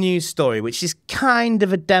one more news story, which is kind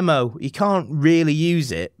of a demo. You can't really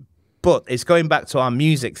use it, but it's going back to our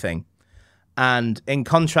music thing. And in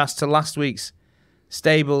contrast to last week's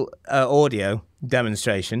stable audio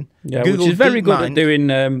demonstration, Yeah, Google which is very good DeepMind- at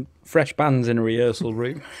doing fresh bands in a rehearsal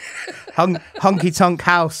room. Honky Tonk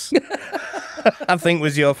House, I think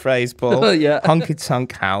was your phrase, Paul. Yeah. Honky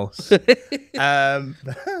Tonk House.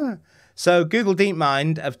 So Google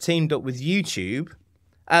DeepMind have teamed up with YouTube.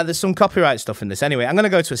 There's some copyright stuff in this. Anyway, I'm going to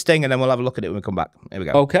go to a sting and then we'll have a look at it when we come back. Here we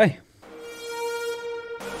go. Okay.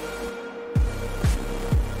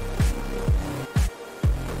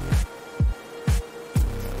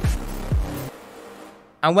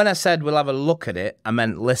 And when I said we'll have a look at it, I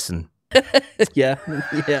meant listen. Yeah.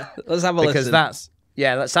 Yeah. Let's have a Because listen.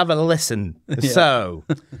 let's have a listen. So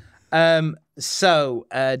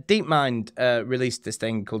DeepMind released this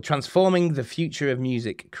thing called Transforming the Future of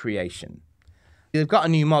Music Creation. They've got a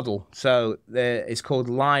new model, so it's called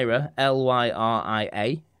Lyra,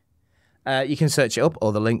 Lyria. You can search it up,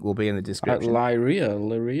 or the link will be in the description. Lyria.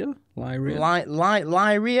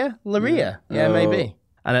 Yeah, maybe.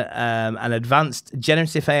 An advanced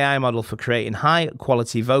generative AI model for creating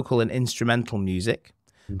high-quality vocal and instrumental music,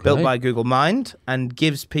 built by Google Mind, and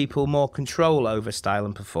gives people more control over style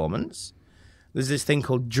and performance. There's this thing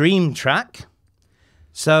called Dream Track.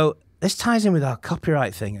 So this ties in with our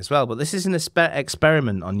copyright thing as well, but this is an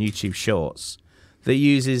experiment on YouTube Shorts that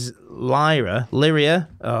uses Lyria,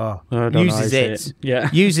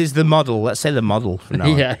 uses the model, let's say the model from now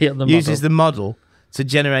on. Uses the model to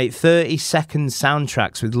generate 30-second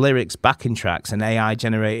soundtracks with lyrics, backing tracks, and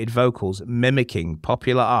AI-generated vocals mimicking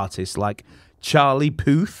popular artists like Charlie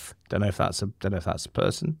Puth. Don't know if that's a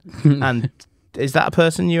person. And is that a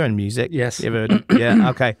person? You're in music. Yes. You've heard of? Yeah.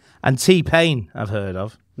 Okay. And T-Pain, I've heard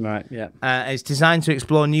of. Right. Yeah. It's designed to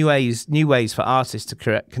explore new ways for artists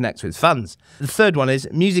to connect with fans. The third one is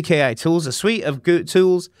Music AI Tools, a suite of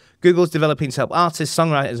tools Google's developing to help artists,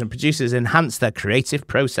 songwriters, and producers enhance their creative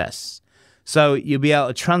process. So you'll be able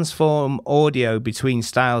to transform audio between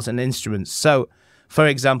styles and instruments. So, for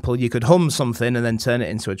example, you could hum something and then turn it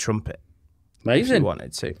into a trumpet. Amazing. If you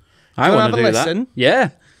wanted to. I want to do listen? that. Yeah.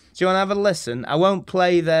 Do you want to have a listen? I won't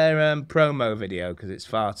play their promo video because it's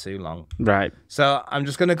far too long. Right. So I'm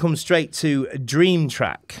just going to come straight to Dream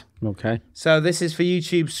Track. Okay. So this is for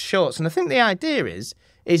YouTube's Shorts. And I think the idea is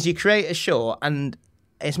you create a short and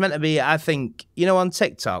it's meant to be, I think, on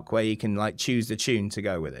TikTok where you can like choose the tune to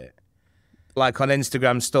go with it. Like on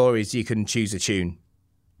Instagram stories, you can choose a tune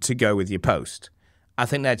to go with your post. I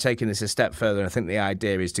think they're taking this a step further. I think the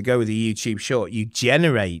idea is to go with a YouTube short. You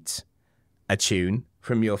generate a tune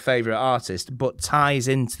from your favorite artist, but ties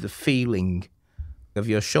into the feeling of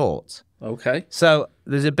your short. Okay. So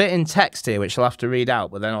there's a bit in text here which I'll have to read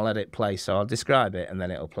out, but then I'll let it play. So I'll describe it and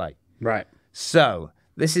then it'll play. Right. So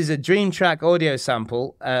this is a Dream Track audio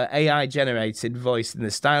sample, AI generated voice in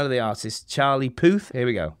the style of the artist Charlie Puth. Here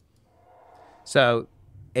we go. So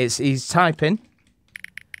he's typing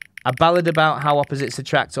a ballad about how opposites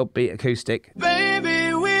attract, upbeat acoustic.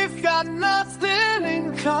 Baby, we've got nothing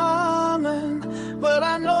in common, but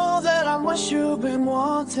I know that I'm what you've been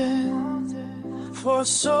wanting for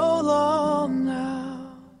so long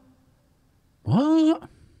now. What?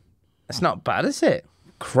 That's not bad, is it?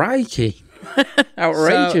 Crikey.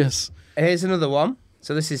 Outrageous. So, here's another one.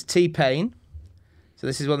 So this is T-Pain. So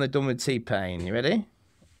this is one they've done with T-Pain. You ready?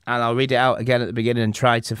 And I'll read it out again at the beginning and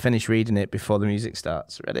try to finish reading it before the music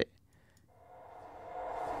starts. Ready?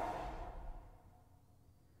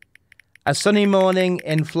 A sunny morning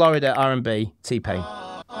in Florida, R&B, T-Pain.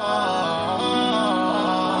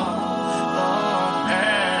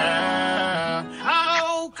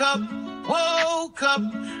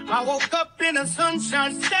 I woke up in a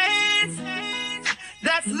sunshine state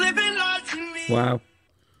that's living large to me. Wow.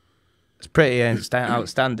 It's pretty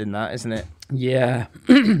outstanding, that, isn't it? Yeah,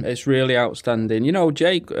 it's really outstanding.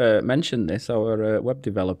 Jake mentioned this, our web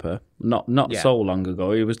developer, not so long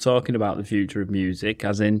ago. He was talking about the future of music,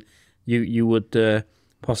 as in you would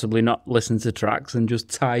possibly not listen to tracks and just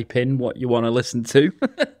type in what you want to listen to.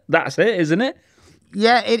 That's it, isn't it?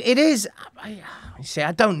 Yeah, it is. See,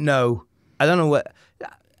 I don't know what.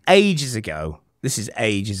 Ages ago, this is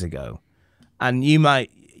ages ago, and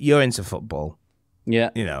you're into football. Yeah.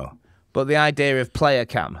 But the idea of player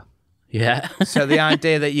cam. Yeah. So the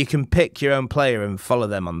idea that you can pick your own player and follow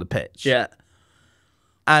them on the pitch. Yeah.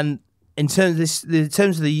 And in terms of this,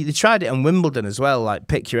 they tried it on Wimbledon as well, like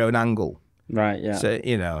pick your own angle. Right, yeah. So,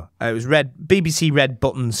 you know, it was BBC red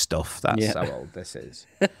button stuff. That's how old this is.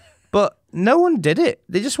 But no one did it.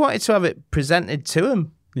 They just wanted to have it presented to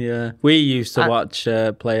them. Yeah. We used to watch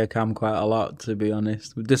Player Cam quite a lot, to be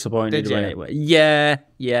honest. We're disappointed Did you? when it went.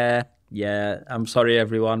 Yeah. I'm sorry,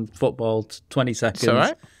 everyone. Football, 20 seconds. It's all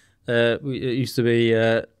right. It used to be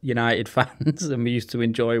United fans, and we used to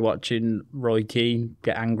enjoy watching Roy Keane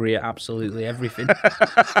get angry at absolutely everything.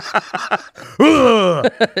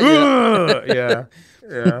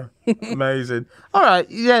 Yeah, amazing. All right,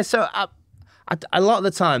 yeah. So a lot of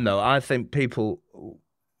the time, though, I think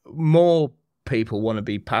more people want to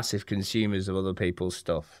be passive consumers of other people's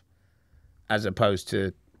stuff, as opposed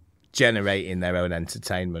to generating their own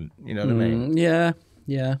entertainment. You know what I mean? Yeah.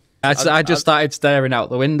 I just started staring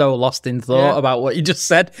out the window, lost in thought about what you just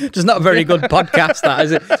said. Just not a very good podcast, that,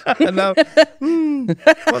 is it? I know.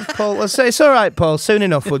 What's Paul? Let's say it's all right, Paul. Soon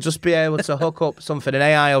enough, we'll just be able to hook up something, and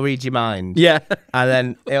AI will read your mind. Yeah, and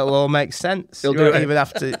then it'll all make sense. You won't even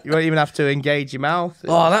have to engage your mouth.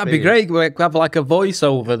 Oh, that'd be great. We have like a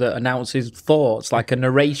voiceover that announces thoughts, like a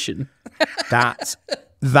narration. That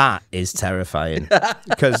is terrifying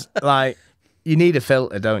because, like, you need a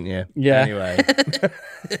filter, don't you? Yeah. Anyway.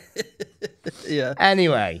 Yeah.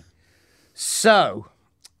 Anyway, so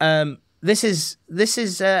this is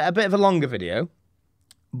a bit of a longer video,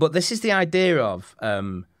 but this is the idea of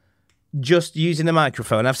just using a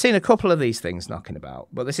microphone. I've seen a couple of these things knocking about,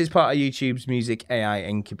 but this is part of YouTube's Music AI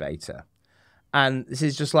Incubator, and this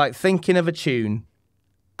is just like thinking of a tune,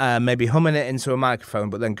 maybe humming it into a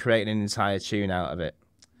microphone, but then creating an entire tune out of it.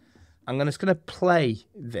 I'm just gonna play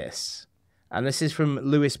this. And this is from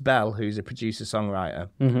Lewis Bell, who's a producer-songwriter.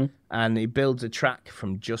 Mm-hmm. And he builds a track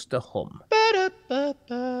from just a hum.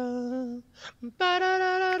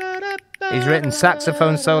 He's written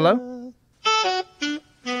saxophone solo.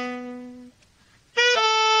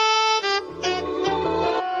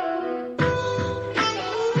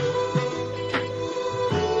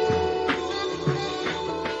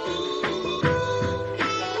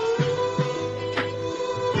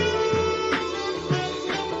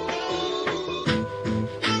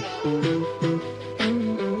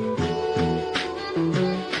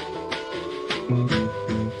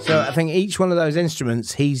 I think each one of those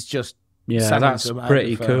instruments, he's just that's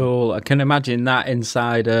pretty cool. I can imagine that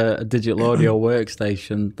inside a digital audio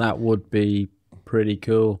workstation. That would be pretty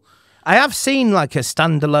cool. I have seen like a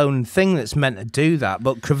standalone thing that's meant to do that,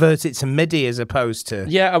 but convert it to MIDI as opposed to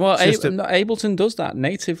well, Ableton does that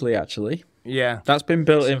natively. Actually, that's been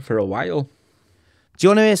built in for a while. Do you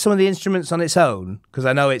want to hear some of the instruments on its own? Because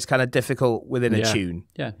I know it's kind of difficult within a tune.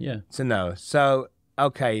 Yeah. To know. So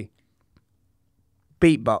okay.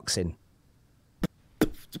 Beatboxing.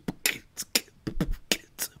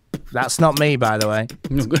 That's not me, by the way.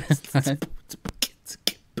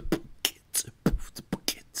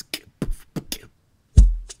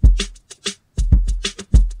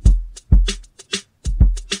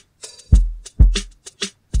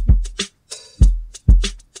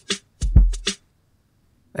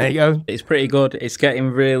 There you go. It's pretty good. It's getting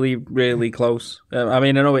really, really close. I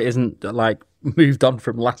mean, I know it isn't like moved on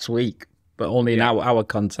from last week, but only in our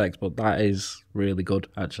context, but that is really good,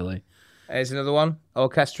 actually. Here's another one,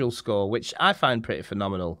 orchestral score, which I find pretty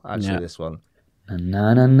phenomenal, actually, this one.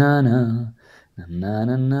 Na na na na na na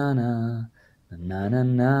na na na na na na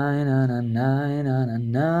na na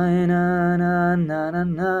na na na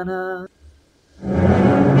na na.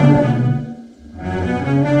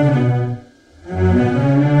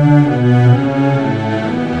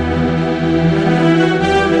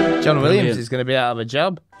 John Williams is going to be out of a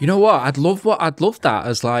job. You know what? I'd love that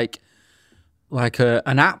as like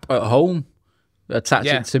an app at home. Attach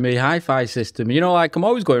it to my hi-fi system. You know, like I'm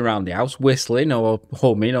always going around the house whistling or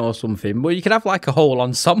humming or something, but you could have like a whole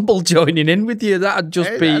ensemble joining in with you. That'd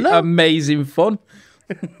just be amazing fun.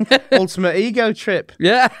 Ultimate ego trip.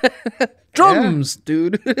 Yeah. Drums,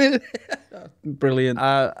 dude. Brilliant.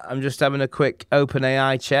 I'm just having a quick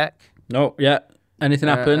OpenAI check. No, anything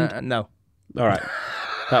happened? No. All right.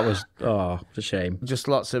 That was, it's a shame. Just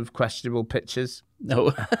lots of questionable pictures.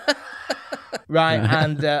 No. Right,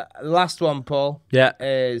 and the last one, Paul,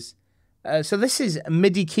 is... so this is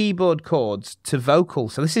MIDI keyboard chords to vocal.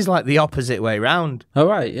 So this is like the opposite way round. Oh,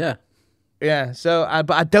 right, yeah. Yeah, so,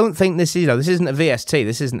 but I don't think this is, this isn't a VST.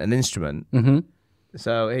 This isn't an instrument. Mm-hmm.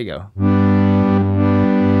 So here you go.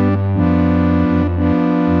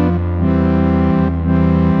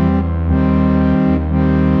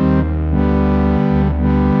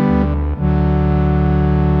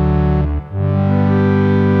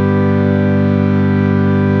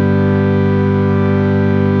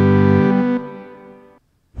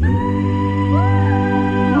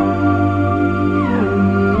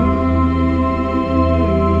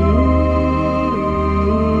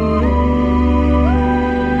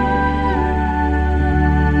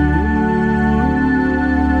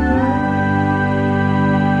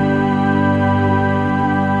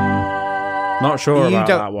 Not sure You about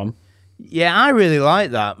don't- that one. Yeah, I really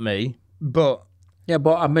like that, me. But Yeah,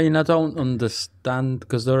 but I mean, I don't understand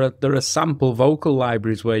because there are sample vocal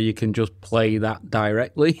libraries where you can just play that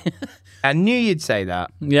directly. I knew you'd say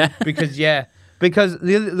that. Yeah, Because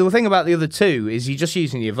the thing about the other two is you're just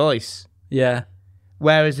using your voice, yeah,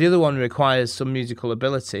 whereas the other one requires some musical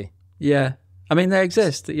ability. yeah. I mean, they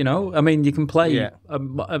exist. You know, I mean, you can play Yeah.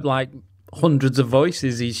 like hundreds of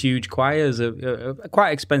voices. These huge choirs are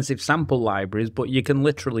quite expensive sample libraries, but you can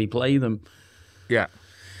literally play them. Yeah.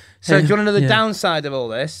 So do you want to know the Yeah. downside of all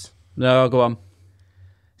this? No, go on.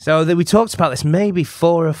 So we talked about this maybe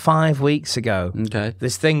 4 or 5 weeks ago. Okay.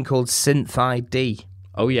 This thing called Synth ID,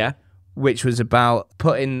 Oh yeah. which was about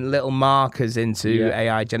putting little markers into Yeah.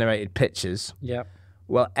 AI generated pictures. Yeah.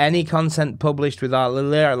 Well, any content published with our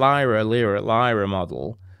Lyra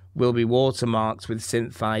model will be watermarked with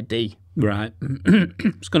Synth ID. Right.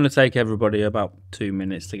 It's going to take everybody about 2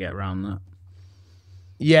 minutes to get around that.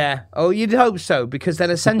 Yeah. Oh, you'd hope so, because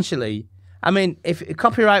then essentially, I mean, if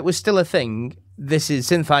copyright was still a thing, this is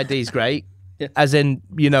Synth ID is great. Yeah. As in,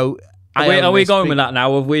 you know, Are we going with that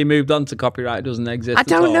now? Have we moved on to copyright doesn't exist? I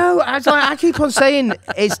at all? don't know. I keep on saying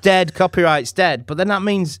it's dead, copyright's dead, but then that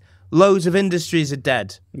means loads of industries are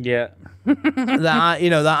dead Yeah.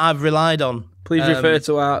 that I've relied on. Please refer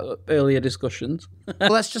to our earlier discussions.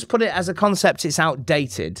 Well, let's just put it as a concept. It's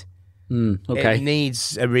outdated. Okay. It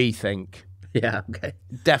needs a rethink. Yeah. Okay.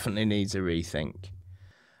 Definitely needs a rethink.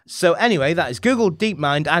 So anyway, that is Google,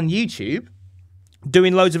 DeepMind, and YouTube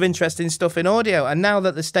doing loads of interesting stuff in audio. And now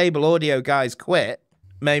that the stable audio guys quit,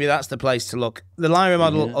 maybe that's the place to look. The Lyra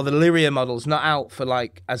model or the Lyria model's not out for,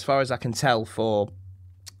 like, as far as I can tell, for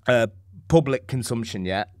public consumption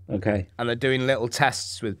yet. Okay. And they're doing little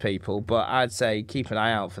tests with people, but I'd say keep an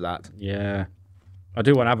eye out for that. Yeah. I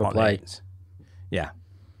do want to have a on play. it. Yeah.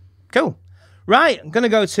 Cool. Right, I'm going to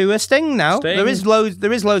go to a Sting now. Sting. There is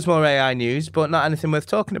loads more AI news, but not anything worth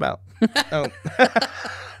talking about. Oh.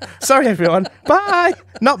 Sorry, everyone. Bye.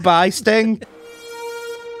 Not bye, Sting.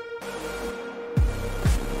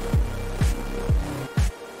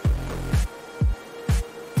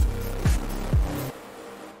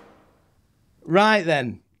 Right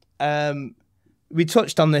then. We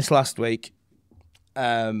touched on this last week,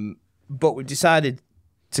 but we decided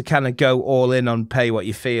to kind of go all in on pay what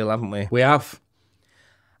you feel, haven't we? We have.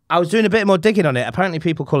 I was doing a bit more digging on it. Apparently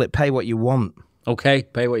people call it pay what you want. Okay.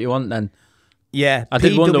 Pay what you want then. Yeah, I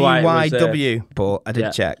did wonder why it was, PWYW, but I did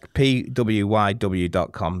yeah. check.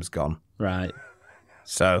 PWYW.com's gone. Right.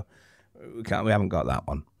 So we haven't got that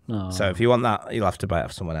one. Oh. So if you want that, you'll have to buy it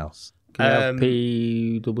off someone else. Can you have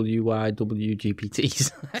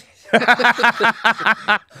PWYWGPTs?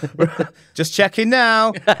 Just checking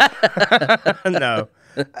now. No.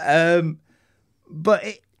 But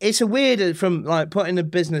it's a weird, from like putting a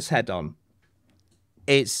business head on,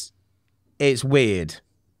 it's weird.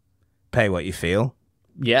 Pay what you feel.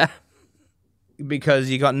 Yeah. Because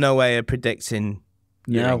you got no way of predicting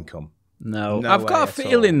your No. income. No. No I've way got a at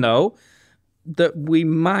all. feeling, though, that we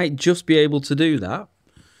might just be able to do that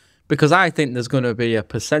because I think there's going to be a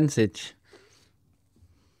percentage.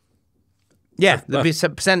 Yeah, there'll be a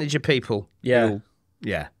percentage of people. Yeah. Who'll,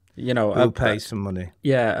 yeah. You know, Who'll pay some money.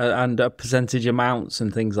 Yeah, and percentage amounts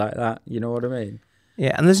and things like that. You know what I mean?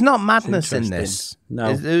 Yeah, and there's not madness in interesting. this.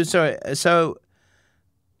 No. So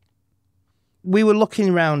we were looking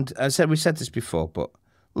around. We said this before, but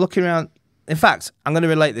looking around. In fact, I'm going to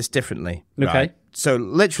relate this differently. Okay. Right? So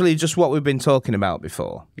literally, just what we've been talking about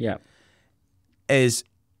before Yeah. is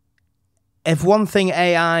if one thing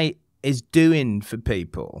AI is doing for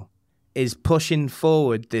people is pushing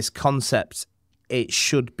forward this concept, it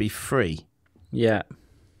should be free, Yeah.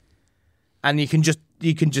 and you can just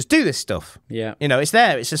do this stuff. Yeah. You know, it's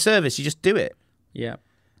there. It's a service. You just do it, Yeah.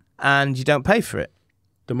 and you don't pay for it.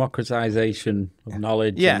 Democratization of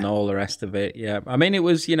knowledge Yeah. and all the rest of it. Yeah. I mean, it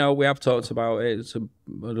was, you know, we have talked about it. So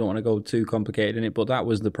I don't want to go too complicated in it, but that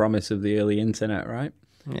was the promise of the early internet, right?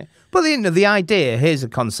 Yeah. But the idea, here's a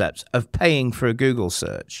concept of paying for a Google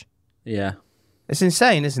search. Yeah. It's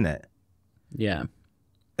insane, isn't it? Yeah.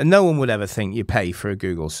 And no one would ever think you pay for a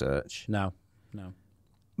Google search. No. No.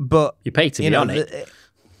 But You pay to be on it.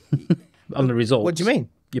 On the results. What do you mean?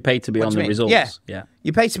 You pay to be What on do the you mean? results. Yeah. Yeah.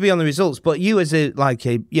 You pay to be on the results, but you as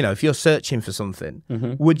if you're searching for something,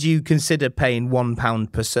 would you consider paying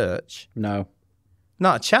 £1 per search? No.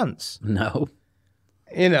 Not a chance. No.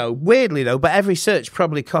 You know, weirdly though, but every search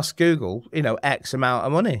probably costs Google, X amount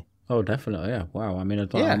of money. Oh, definitely. Yeah. Wow. I mean, I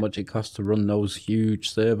don't know Yeah. how much it costs to run those huge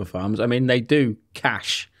server farms. I mean, they do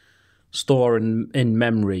cache, store in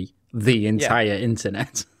memory the entire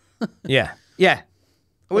internet. Yeah. Yeah.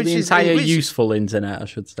 Well, the entire useful internet, I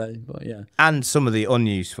should say. But yeah. And some of the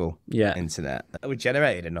unuseful internet. We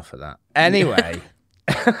generated enough of that. Anyway.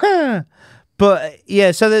 But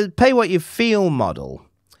yeah, so the pay what you feel model,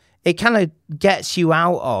 it kind of gets you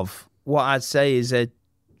out of what I'd say is a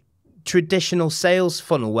traditional sales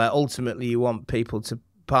funnel where ultimately you want people to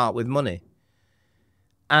part with money.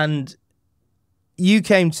 And you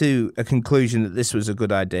came to a conclusion that this was a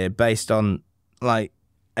good idea based on like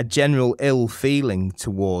a general ill feeling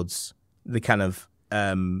towards the kind of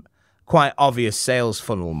quite obvious sales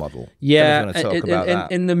funnel model. Yeah,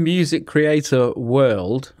 in the music creator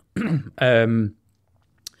world, a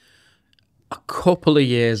couple of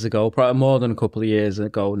years ago, probably more than a couple of years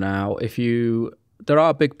ago now, there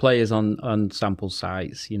are big players on sample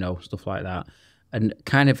sites, you know, stuff like that, and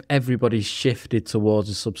kind of everybody's shifted towards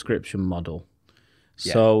a subscription model.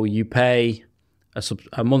 Yeah. So you pay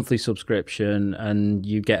a monthly subscription and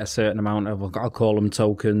you get a certain amount of, I'll call them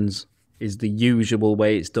tokens, is the usual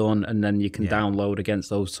way it's done, and then you can download against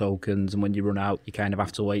those tokens, and when you run out, you kind of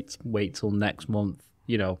have to wait till next month,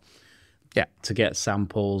 you know, to get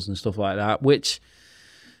samples and stuff like that, which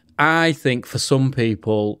I think for some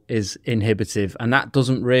people is inhibitive, and that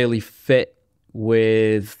doesn't really fit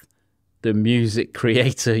with the music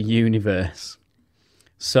creator universe.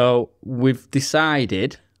 So we've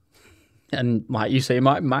decided, and like you say, it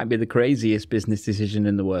might be the craziest business decision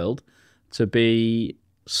in the world, to be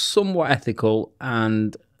somewhat ethical,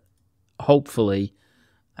 and hopefully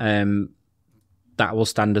that will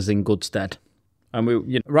stand us in good stead.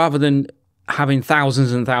 And rather than having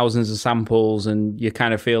thousands and thousands of samples, and you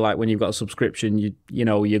kind of feel like when you've got a subscription, you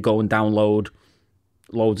know, you go and download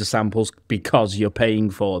loads of samples because you're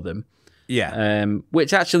paying for them. Yeah.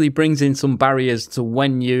 Which actually brings in some barriers to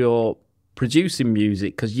when you're producing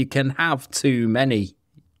music, because you can have too many.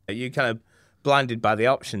 You kind of blinded by the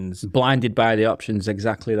options. Blinded by the options,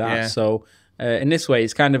 exactly that. Yeah. So in this way,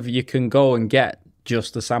 it's kind of, you can go and get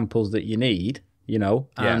just the samples that you need, you know,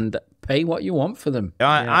 and pay what you want for them.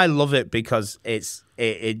 I love it because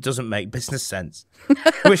it doesn't make business sense,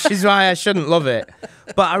 which is why I shouldn't love it.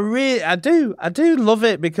 But I do love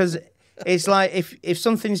it because it's like if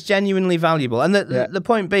something's genuinely valuable, and the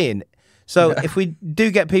point being, so if we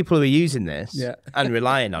do get people who are using this and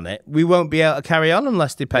relying on it, we won't be able to carry on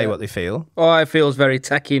unless they pay what they feel. Oh, it feels very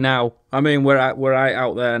techie now. I mean, we're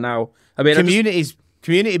out there now. I mean,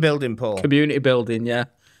 community building, Paul. Community building, yeah.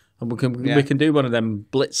 And we can do one of them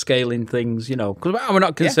blitz scaling things, you know, because we're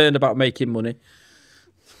not concerned about making money.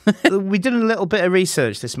 We did a little bit of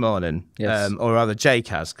research this morning, or rather Jake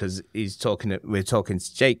has, because we're talking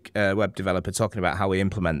to Jake, web developer, talking about how we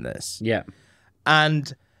implement this. Yeah.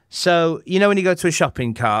 And so, you know, when you go to a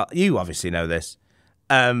shopping cart, you obviously know this,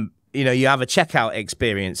 you know, you have a checkout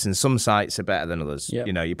experience, and some sites are better than others. Yep.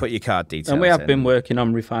 You know, you put your card details in. And we have been working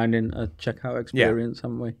on refining a checkout experience,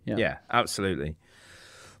 haven't we? Yeah, absolutely.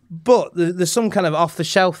 But there's some kind of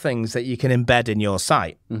off-the-shelf things that you can embed in your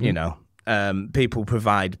site, you know. People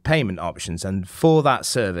provide payment options, and for that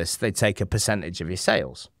service, they take a percentage of your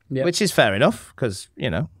sales, which is fair enough because, you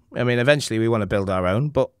know, I mean, eventually we want to build our own,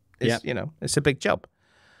 but, you know, it's a big job.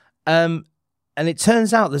 And it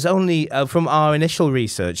turns out there's only, from our initial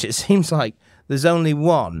research, it seems like there's only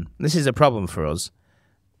one, this is a problem for us,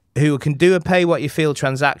 who can do a pay-what-you-feel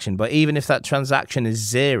transaction, but even if that transaction is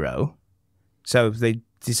zero, so if they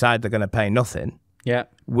decide they're going to pay nothing,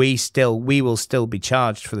 we will still be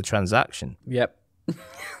charged for the transaction. Yep.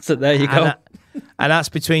 So there you go. And that's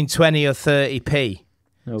between 20 or 30p.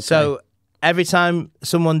 Okay. So every time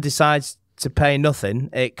someone decides to pay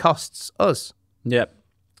nothing, it costs us. Yep.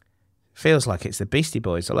 Feels like it's the Beastie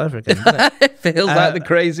Boys all over again, doesn't it? It feels like the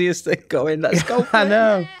craziest thing going. Let's go. I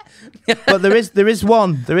know. But there is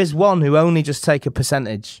one who only just take a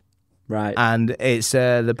percentage. Right. And it's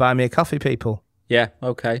the Buy Me a Coffee people. Yeah,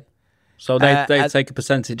 okay. So they take a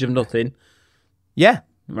percentage of nothing. Yeah.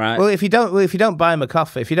 Right. Well, if you don't buy them a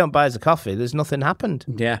coffee, if you don't buy us a coffee, there's nothing happened.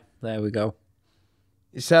 Yeah, there we go.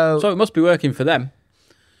 So it must be working for them.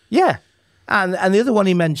 Yeah. And the other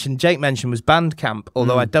one Jake mentioned was Bandcamp,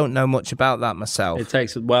 although I don't know much about that myself.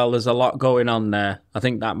 There's a lot going on there. I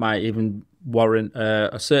think that might even warrant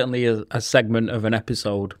certainly a segment of an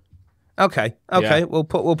episode. Okay. Yeah. We'll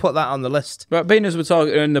put that on the list. But being as we're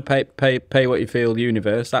talking in the pay what you feel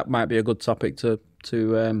universe, that might be a good topic to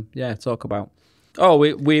talk about. Oh,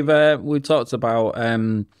 we talked about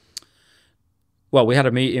we had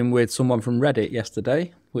a meeting with someone from Reddit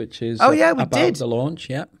yesterday, which is about the launch.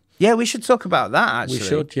 Yeah, we should talk about that actually. We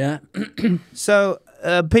should, yeah. So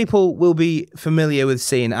people will be familiar with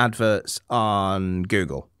seeing adverts on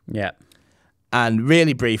Google. Yeah. And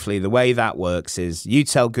really briefly, the way that works is you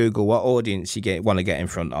tell Google what audience you want to get in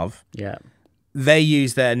front of. Yeah. They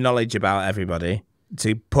use their knowledge about everybody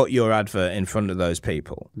to put your advert in front of those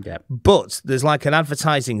people. Yeah. But there's like an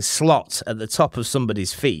advertising slot at the top of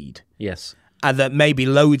somebody's feed. Yes. And that maybe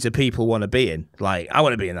loads of people want to be in. Like, I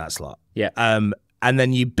want to be in that slot. Yeah. And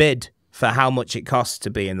then you bid for how much it costs to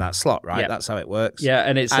be in that slot, right? Yeah. That's how it works. Yeah,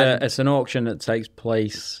 and it's an auction that takes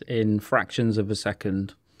place in fractions of a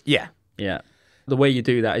second. Yeah. Yeah. The way you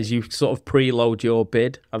do that is you sort of preload your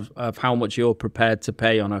bid of how much you're prepared to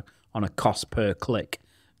pay on a cost per click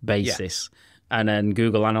basis. Yeah. And then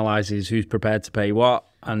Google analyzes who's prepared to pay what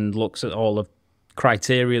and looks at all the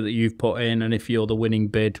criteria that you've put in, and if you're the winning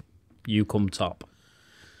bid, you come top.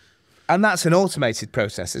 And that's an automated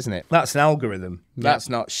process, isn't it? That's an algorithm. Yeah. That's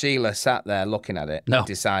not Sheila sat there looking at it,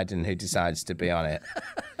 deciding who decides to be on it.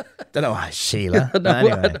 Don't know why Sheila. No,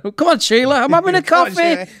 anyway. Come on, Sheila, I'm having a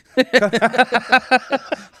coffee.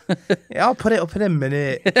 Yeah, I'll put it up in a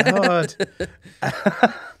minute. God.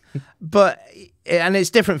 And it's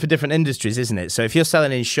different for different industries, isn't it? So if you're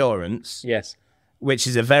selling insurance, yes, which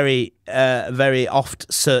is a very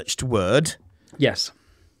oft searched word, yes,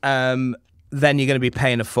 then you're going to be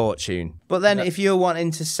paying a fortune. But then if you're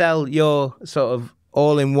wanting to sell your sort of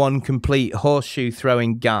all-in-one complete horseshoe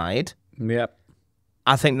throwing guide, yep,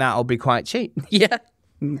 I think that'll be quite cheap. Yeah.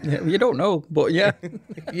 You don't know, but yeah.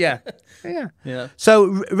 Yeah. So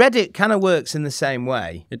Reddit kind of works in the same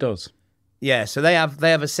way. It does. Yeah, so they have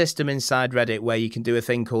a system inside Reddit where you can do a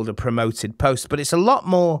thing called a promoted post, but it's a lot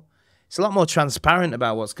more transparent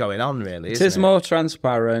about what's going on, really. It is more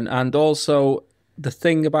transparent, and also the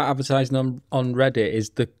thing about advertising on Reddit is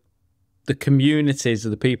the communities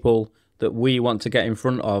of the people that we want to get in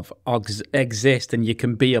front of exist, and you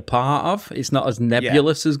can be a part of. It's not as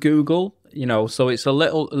nebulous as Google, you know, so it's a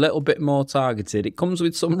little bit more targeted. It comes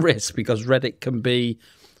with some risk because Reddit can be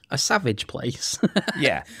a savage place.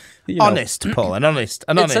 Yeah. Honest, Paul, it's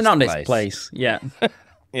an honest place. Yeah.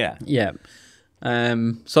 Yeah.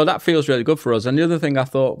 So that feels really good for us. And the other thing I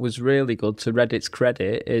thought was really good, to Reddit's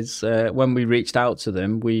credit, is when we reached out to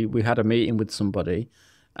them, we had a meeting with somebody.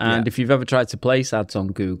 And if you've ever tried to place ads on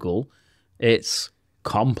Google, it's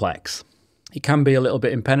complex. It can be a little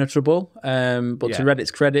bit impenetrable. But to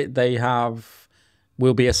Reddit's credit,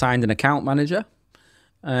 will be assigned an account manager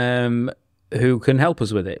who can help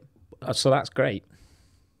us with it. So that's great.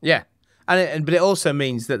 Yeah. But it also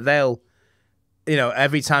means that they'll,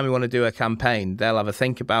 every time we want to do a campaign, they'll have a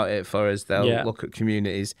think about it for us. They'll look at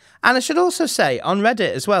communities. And I should also say, on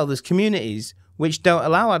Reddit as well, there's communities which don't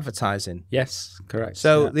allow advertising. Yes, correct.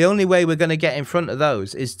 So the only way we're going to get in front of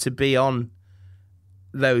those is to be on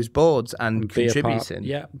those boards and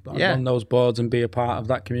contributing. On those boards and be a part of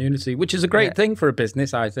that community, which is a great thing for a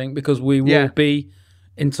business, I think, because we will be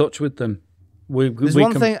in touch with them. We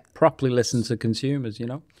can properly listen to consumers,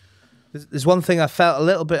 There's one thing I felt a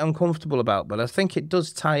little bit uncomfortable about, but I think it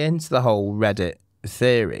does tie into the whole Reddit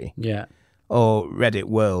theory. Yeah. Or Reddit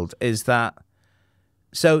world, is that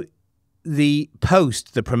so the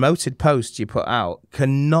promoted post you put out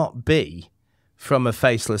cannot be from a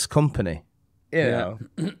faceless company.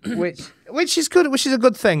 Which is good, which is a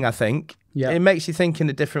good thing, I think. Yeah. It makes you think in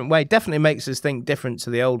a different way. Definitely makes us think different to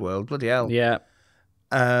the old world. Bloody hell. Yeah.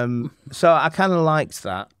 So I kind of liked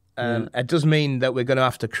that. It does mean that we're going to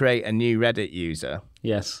have to create a new Reddit user.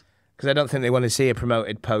 Yes. Because I don't think they want to see a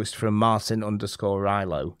promoted post from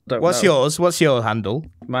Martin_Rilo. What's yours? What's your handle?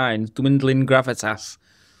 Mine's Dwindling Gravitas.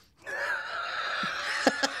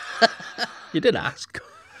 You did ask.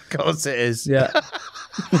 Of course it is. Yeah.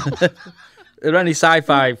 If there are any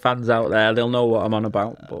sci-fi fans out there, they'll know what I'm on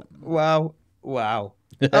about. But Wow.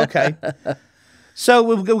 Okay. So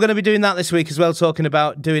we're going to be doing that this week as well, talking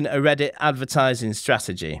about doing a Reddit advertising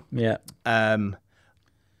strategy. Yeah.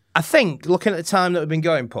 I think, looking at the time that we've been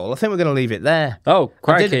going, Paul, I think we're going to leave it there. Oh,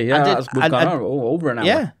 crikey. We've gone over an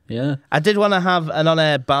hour. Yeah. I did want to have an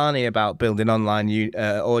on-air Barney about building online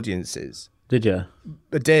audiences. Did you?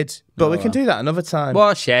 I did, but we can do that another time.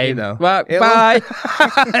 What a shame. Right, bye.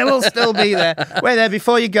 It'll still be there. Wait there,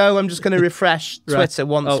 before you go, I'm just going to refresh Twitter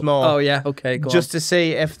once more. Oh, yeah, okay, go just to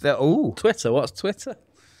see if Twitter, what's Twitter?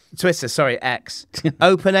 Twitter, sorry, X.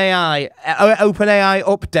 OpenAI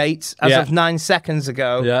update as of 9 seconds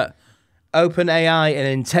ago. Yeah. OpenAI in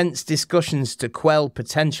intense discussions to quell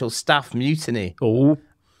potential staff mutiny. Oh.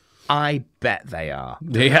 I bet they are.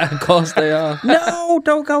 Yeah, of course they are. No,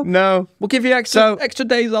 don't go. No. We'll give you extra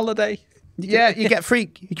days holiday. Yeah, you get free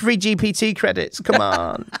GPT credits. Come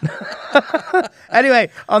on. Anyway,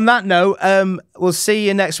 on that note, we'll see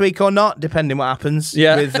you next week or not, depending what happens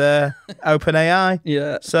with OpenAI.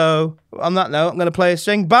 Yeah. So on that note, I'm going to play a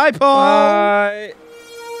string. Bye, Paul. Bye.